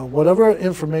 Whatever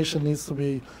information needs to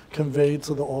be conveyed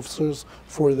to the officers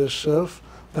for this shift,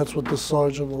 that's what the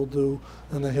sergeant will do,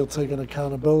 and then he'll take an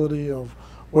accountability of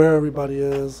where everybody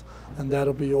is, and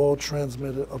that'll be all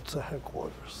transmitted up to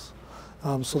headquarters.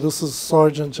 So this is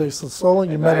Sergeant Jason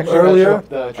Solon. You met him earlier.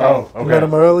 You met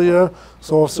him earlier.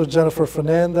 So Officer Jennifer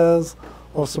Fernandez,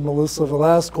 Officer Melissa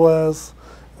Velasquez,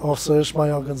 Officer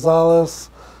Ishmael Gonzalez,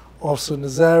 Officer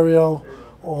Nazario,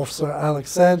 Officer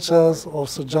Alex Sanchez,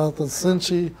 Officer Jonathan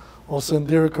Sinchi, Officer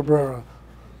Indira Cabrera.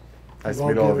 Nice to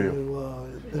meet all of you.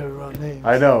 Their names.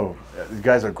 I know. You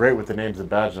guys are great with the names and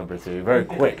badge numbers here. You're very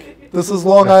quick. This is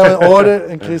Long Island Audit.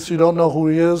 In case you don't know who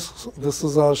he is, this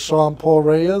is Sean Paul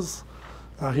Reyes.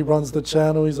 He runs the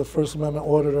channel. He's a First Amendment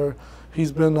auditor.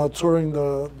 He's been touring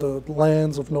the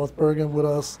lands of North Bergen with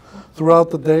us throughout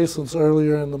the day since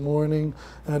earlier in the morning,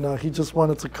 and he just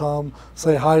wanted to come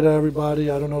say hi to everybody.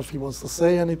 I don't know if he wants to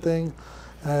say anything,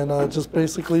 and just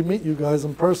basically meet you guys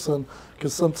in person,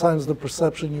 because sometimes the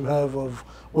perception you have of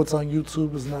what's on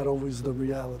YouTube is not always the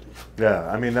reality. Yeah,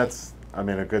 I mean, that's a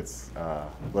good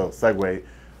little segue.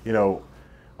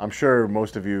 I'm sure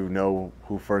most of you know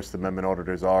who First Amendment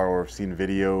auditors are, or have seen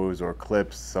videos or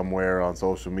clips somewhere on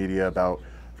social media about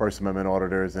First Amendment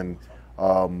auditors. And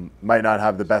might not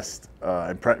have the best,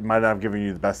 might not have given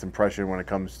you the best impression when it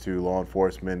comes to law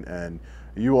enforcement. And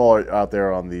you all are out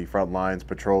there on the front lines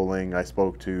patrolling.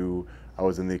 I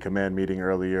was in the command meeting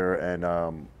earlier, and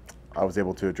I was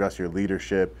able to address your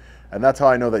leadership. And that's how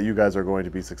I know that you guys are going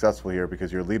to be successful here,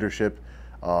 because your leadership,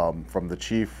 from the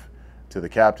chief to the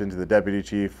captain to the deputy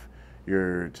chief,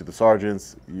 to the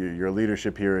sergeants, your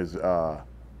leadership here is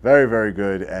very, very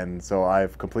good. And so I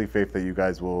have complete faith that you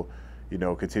guys will,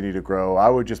 continue to grow.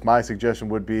 My suggestion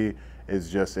would be,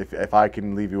 if I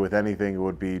can leave you with anything, it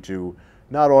would be to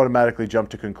not automatically jump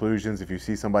to conclusions. If you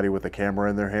see somebody with a camera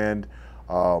in their hand,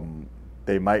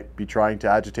 they might be trying to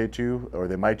agitate you, or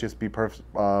they might just be,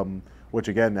 which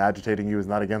again, agitating you is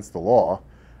not against the law.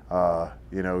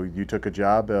 You took a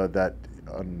job that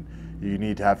you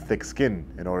need to have thick skin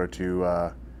in order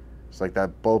to, it's like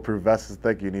that bulletproof vest is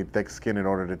thick, you need thick skin in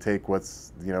order to take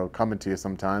what's, coming to you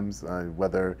sometimes.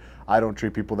 Whether I don't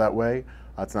treat people that way,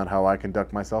 that's not how I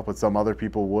conduct myself, but some other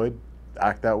people would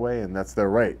act that way, and that's their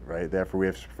right? Therefore, we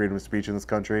have freedom of speech in this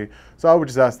country. So I would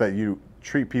just ask that you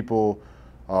treat people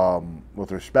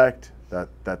with respect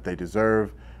that they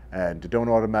deserve, and don't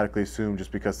automatically assume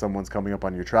just because someone's coming up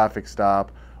on your traffic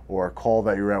stop or a call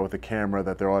that you're at with a camera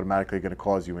that they're automatically going to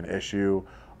cause you an issue,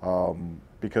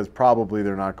 because probably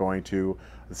they're not going to.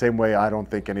 The same way I don't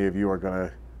think any of you are going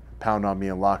to pound on me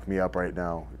and lock me up right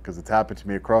now, because it's happened to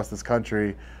me across this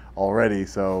country already.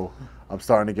 So I'm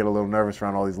starting to get a little nervous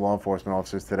around all these law enforcement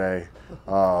officers today.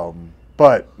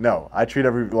 But no, I treat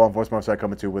every law enforcement officer I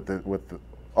come into with the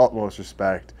utmost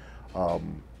respect.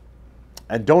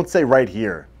 And don't say right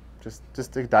here.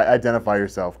 Just identify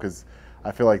yourself, because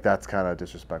I feel like that's kind of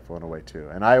disrespectful in a way too.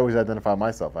 And I always identify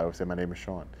myself. I always say my name is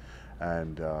Sean,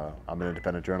 and I'm an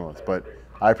independent journalist. But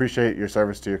I appreciate your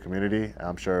service to your community.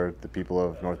 I'm sure the people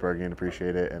of North Bergen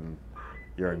appreciate it, and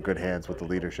you're in good hands with the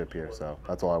leadership here. So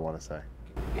that's all I want to say.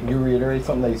 Can you reiterate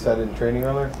something that you said in training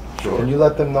earlier? Sure. Can you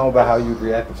let them know about how you'd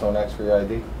react if someone asks for your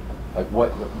ID? Like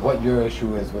what your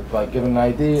issue is with giving an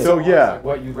ID? So yeah. Like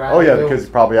what you because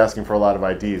you're probably asking for a lot of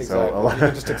IDs. Exactly. So you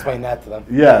can just explain that to them.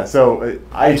 Yeah. So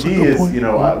ID is,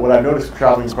 what I've noticed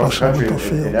traveling across the country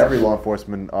in every law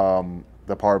enforcement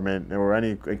department or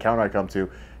any encounter I come to,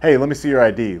 hey, let me see your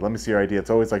ID. Let me see your ID. It's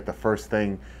always like the first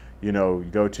thing, you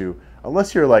go to,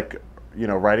 unless you're like,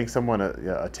 writing someone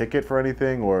a ticket for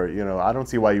anything, or, I don't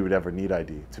see why you would ever need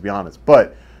ID, to be honest.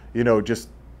 But,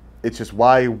 it's just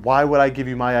why would I give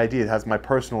you my ID? It has my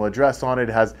personal address on it.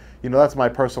 It has, that's my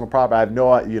personal property. I have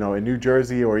no, in New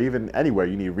Jersey or even anywhere,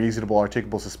 you need reasonable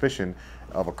articulable suspicion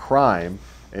of a crime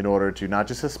in order to, not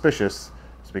just suspicious.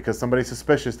 Just because somebody's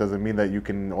suspicious doesn't mean that you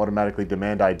can automatically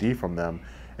demand ID from them.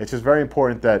 It's just very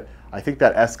important that, I think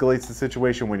that escalates the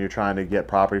situation when you're trying to get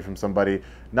property from somebody.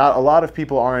 Not a lot of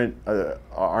people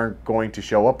aren't going to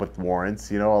show up with warrants.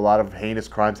 A lot of heinous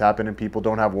crimes happen and people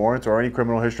don't have warrants or any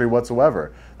criminal history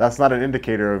whatsoever. That's not an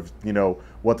indicator of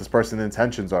what this person's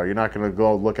intentions are. You're not going to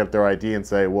go look at their ID and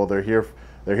say, well, they're here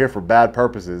for bad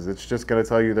purposes. It's just going to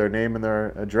tell you their name and their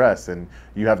address, and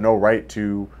you have no right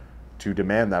to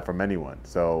demand that from anyone.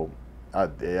 So I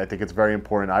think it's very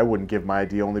important. I wouldn't give my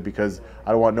ID only because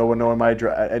I don't want no one knowing my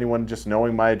address, anyone just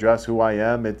knowing my address, who I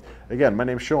am. Again, my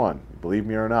name's Sean. Believe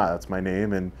me or not, that's my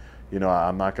name, and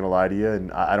I'm not going to lie to you.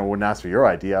 And I wouldn't ask for your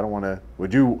ID. I don't want to.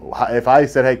 Would you? If I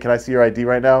said, hey, can I see your ID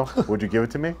right now? Would you give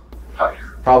it to me?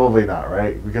 Probably not,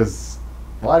 right? Because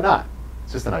why not?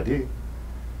 It's just an ID.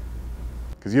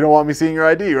 Because you don't want me seeing your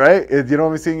ID, right? You don't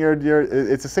want me seeing your.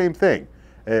 It's the same thing.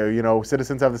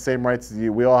 Citizens have the same rights.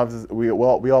 We all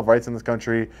have rights in this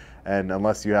country, and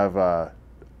unless you have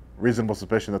reasonable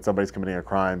suspicion that somebody's committing a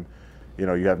crime, you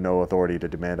have no authority to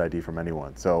demand ID from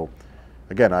anyone. So,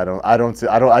 again, I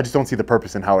just don't see the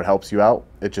purpose in how it helps you out.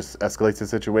 It just escalates the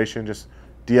situation. Just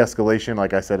de-escalation,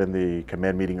 like I said in the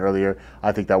command meeting earlier,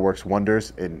 I think that works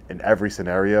wonders in every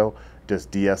scenario. Just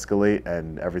de-escalate,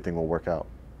 and everything will work out.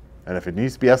 And if it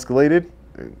needs to be escalated,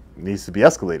 it needs to be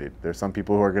escalated. There's some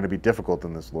people who are going to be difficult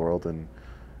in this world, and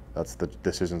that's the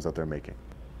decisions that they're making.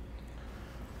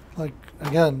 Like,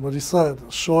 again, what he said,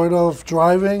 short of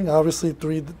driving, obviously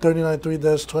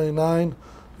 393-29,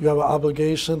 you have an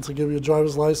obligation to give your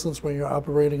driver's license when you're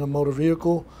operating a motor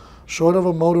vehicle. Short of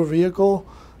a motor vehicle,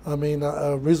 I mean,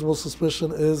 reasonable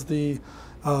suspicion is the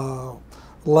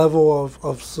level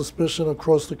of suspicion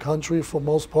across the country for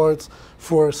most parts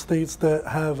for states that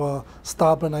have a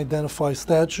stop and identify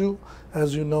statute.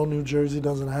 As you know, New Jersey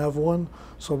doesn't have one.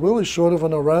 So really short of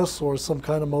an arrest or some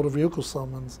kind of motor vehicle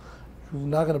summons, you're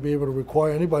not going to be able to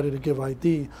require anybody to give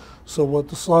ID. So what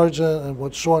the sergeant and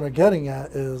what Sean are getting at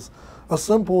is a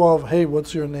simple of, hey,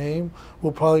 what's your name,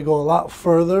 will probably go a lot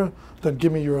further than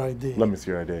give me your ID. Let me see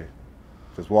your ID.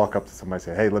 Just walk up to somebody and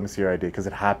say, hey, let me see your ID, because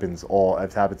it's happened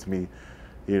to me,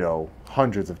 you know,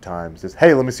 hundreds of times. Just,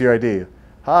 hey, let me see your ID.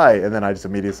 Hi, and then I just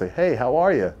immediately say, hey, how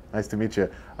are you? Nice to meet you.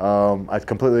 I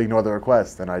completely ignore the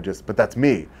request, and but that's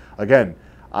me. Again,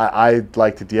 I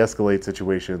like to de-escalate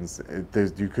situations.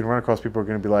 You can run across people who are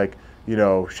going to be like, you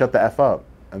know, shut the F up.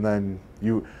 And then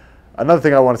another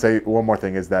thing I want to say, one more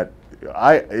thing, is that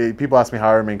people ask me how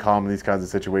I remain calm in these kinds of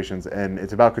situations, and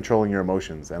it's about controlling your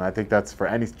emotions. And I think that's for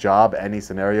any job, any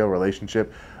scenario,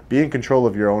 relationship. Be in control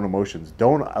of your own emotions.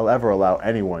 Don't ever allow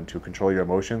anyone to control your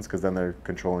emotions, because then they're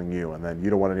controlling you, and then you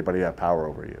don't want anybody to have power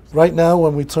over you. Right now,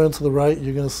 when we turn to the right,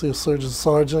 you're going to see a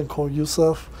sergeant called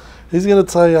Yusuf. He's going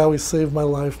to tell you how he saved my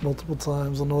life multiple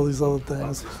times and all these other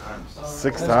things.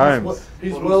 6 times.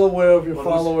 He's well aware of your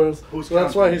followers, so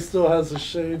that's why he still has his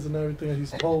shades and everything, and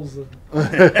he's posing.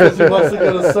 Because he wants to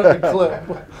get a certain clip.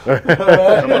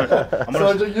 I'm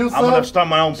gonna start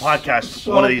my own podcast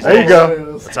one of these days. There you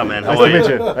go. What's up, man? Nice to meet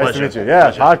you. Nice to meet you.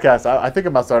 Yeah, podcast. I think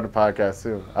about starting a podcast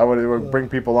too. I would bring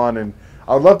people on, and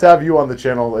I would love to have you on the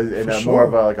channel in more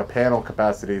of a panel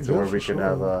capacity, where we can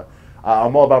have.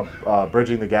 I'm all about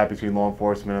bridging the gap between law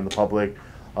enforcement and the public.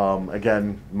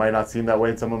 Again, might not seem that way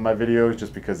in some of my videos,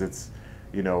 just because it's,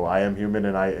 you know, I am human,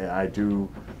 and I do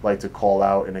like to call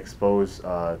out and expose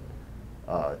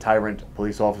tyrant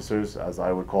police officers, as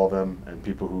I would call them, and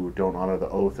people who don't honor the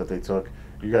oath that they took.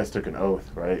 You guys took an oath,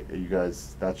 right? You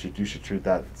guys, you should treat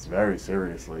that very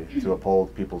seriously, to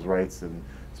uphold people's rights, and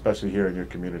especially here in your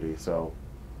community. So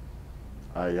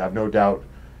I have no doubt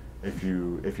that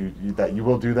you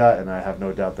will do that, and I have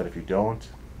no doubt that if you don't,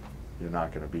 you're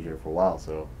not going to be here for a while.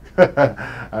 So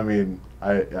I mean,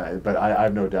 but I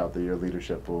have no doubt that your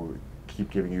leadership will keep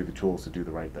giving you the tools to do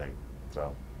the right thing.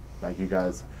 So thank you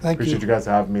guys. Appreciate you guys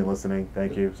having me and listening.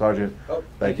 Thank you, Sergeant.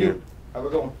 Thank you. Have a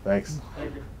good one. Thanks.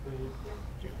 Thank you.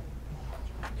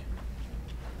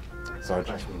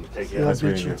 Sergeant. Yeah, Nice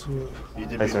meeting you.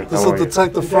 Hey, sir. This is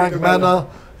Detective Frank Mena.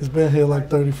 He's been here like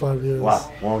 35 years.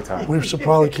 Wow, long time. We should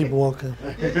probably keep walking.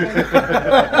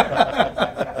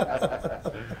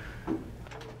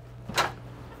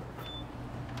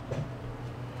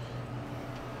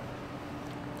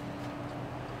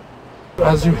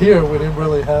 As you hear, we didn't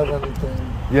really have anything.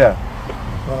 Yeah.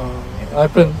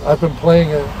 I've been playing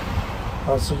it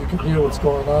so you can hear what's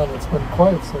going on. It's been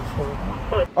quiet so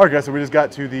far. All right, guys, so we just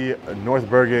got to the North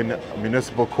Bergen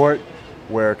Municipal Court,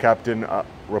 where Captain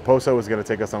Raposo is going to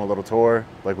take us on a little tour,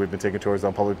 like we've been taking tours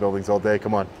on public buildings all day.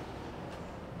 Come on.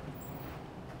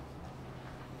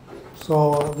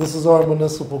 So this is our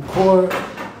municipal court.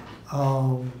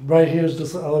 Right here is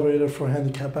just an elevator for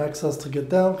handicap access to get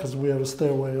down, because we have a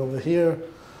stairway over here.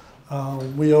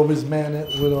 We always man it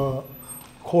with a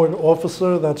court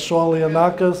officer. That's Sean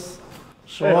Leonakis.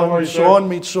 Sean,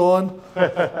 meet Sean.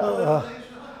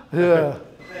 Yeah.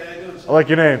 I like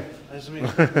your name. Nice to meet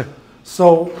you.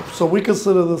 So we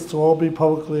consider this to all be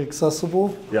publicly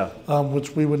accessible. Yeah.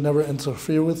 Which we would never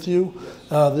interfere with you.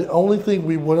 The only thing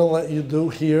we wouldn't let you do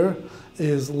here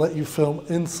is let you film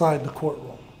inside the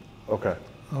courtroom. Okay.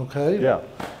 Okay? Yeah.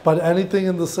 But anything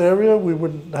in this area, we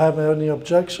wouldn't have any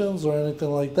objections or anything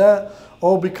like that,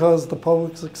 all because the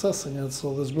public's accessing it,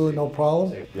 so there's really no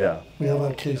problem. Yeah. We have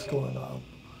a case going on.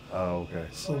 Oh, okay.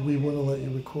 So we wouldn't let you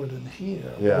record in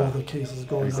here Yeah. while the case is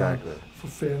going on for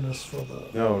fairness for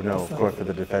the of course, for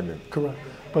the defendant. Correct.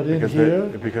 But because in here...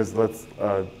 because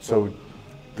so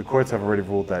the courts have already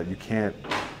ruled that you can't,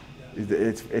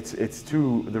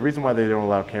 the reason why they don't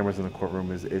allow cameras in the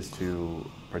courtroom is to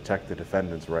protect the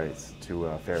defendant's rights to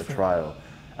a fair trial.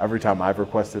 Every time I've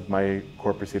requested my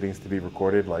court proceedings to be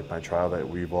recorded, like my trial that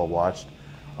we've all watched,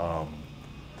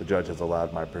 the judge has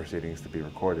allowed my proceedings to be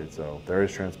recorded. So there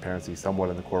is transparency somewhat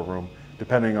in the courtroom,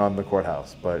 depending on the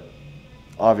courthouse, but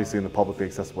obviously in the publicly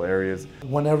accessible areas.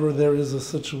 Whenever there is a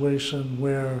situation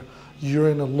where you're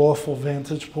in a lawful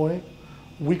vantage point,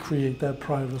 we create that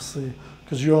privacy,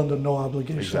 because you're under no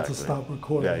obligation to stop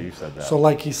recording. Yeah, you said that. So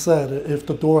like he said, if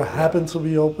the door happened to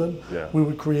be open, we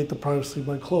would create the privacy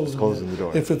by closing the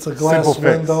door. If it's a glass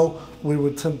window, we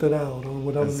would tint it out or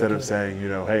whatever. Instead of saying,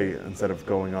 hey, instead of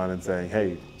going on and saying,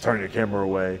 hey, turn your camera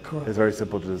away, it's very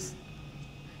simple, just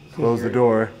close the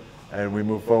door and we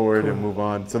move forward and move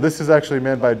on. So this is actually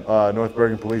manned by North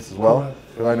Bergen Police as well.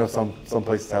 Because I know some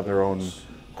places have their own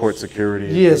court security.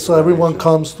 Yeah, so everyone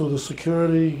comes through the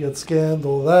security, gets scanned,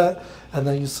 all that, and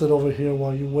then you sit over here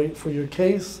while you wait for your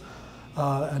case.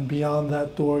 And beyond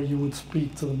that door, you would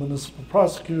speak to the municipal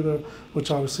prosecutor,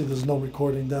 which obviously there's no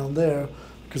recording down there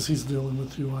because he's dealing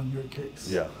with you on your case.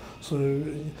 Yeah. So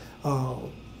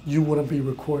you wouldn't be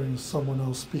recording someone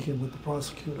else speaking with the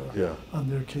prosecutor on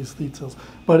their case details.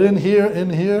 But in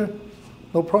here,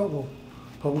 no problem.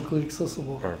 publicly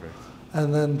accessible. Perfect.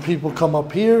 And then people come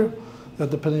up here,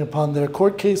 depending upon their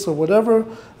court case or whatever,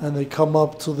 and they come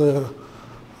up to the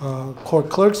court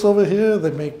clerks over here,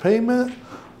 they make payment.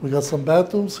 We got some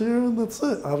bathrooms here, and that's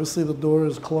it. Obviously, the door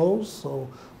is closed, so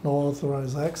no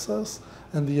authorized access.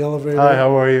 And the elevator. Hi,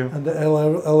 how are you? And the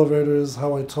elevator is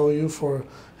how I told you for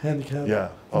handicapped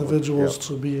individuals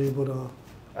to be able to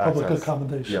public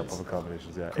accommodations. Yeah, public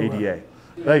accommodations. Yeah, Correct. ADA.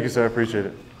 Thank you, sir. I appreciate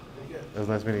it. It was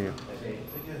nice meeting you.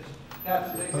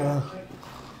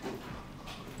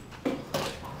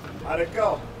 How'd it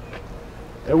go?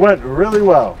 It went really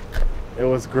well. It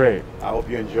was great. I hope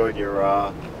you enjoyed your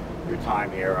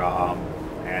time here,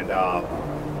 and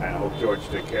I hope George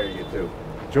took care of you too.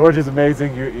 George is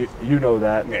amazing. You know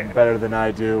that better than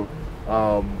I do.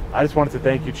 I just wanted to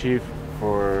thank you, Chief,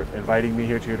 for inviting me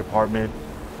here to your department,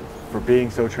 for being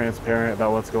so transparent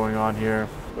about what's going on here.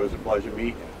 It was a pleasure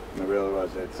meeting you. It really was.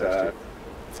 It's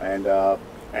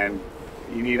and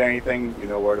you need anything, you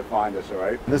know where to find us. All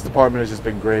right. This department has just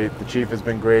been great. The chief has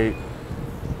been great.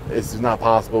 It's not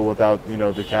possible without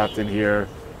the captain here.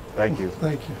 Thank you.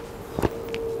 Thank you.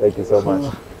 Thank you so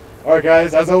much. All right,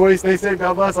 guys. As always, stay safe.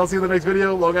 God bless. I'll see you in the next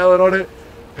video. Long Island Audit.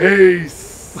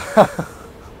 Peace.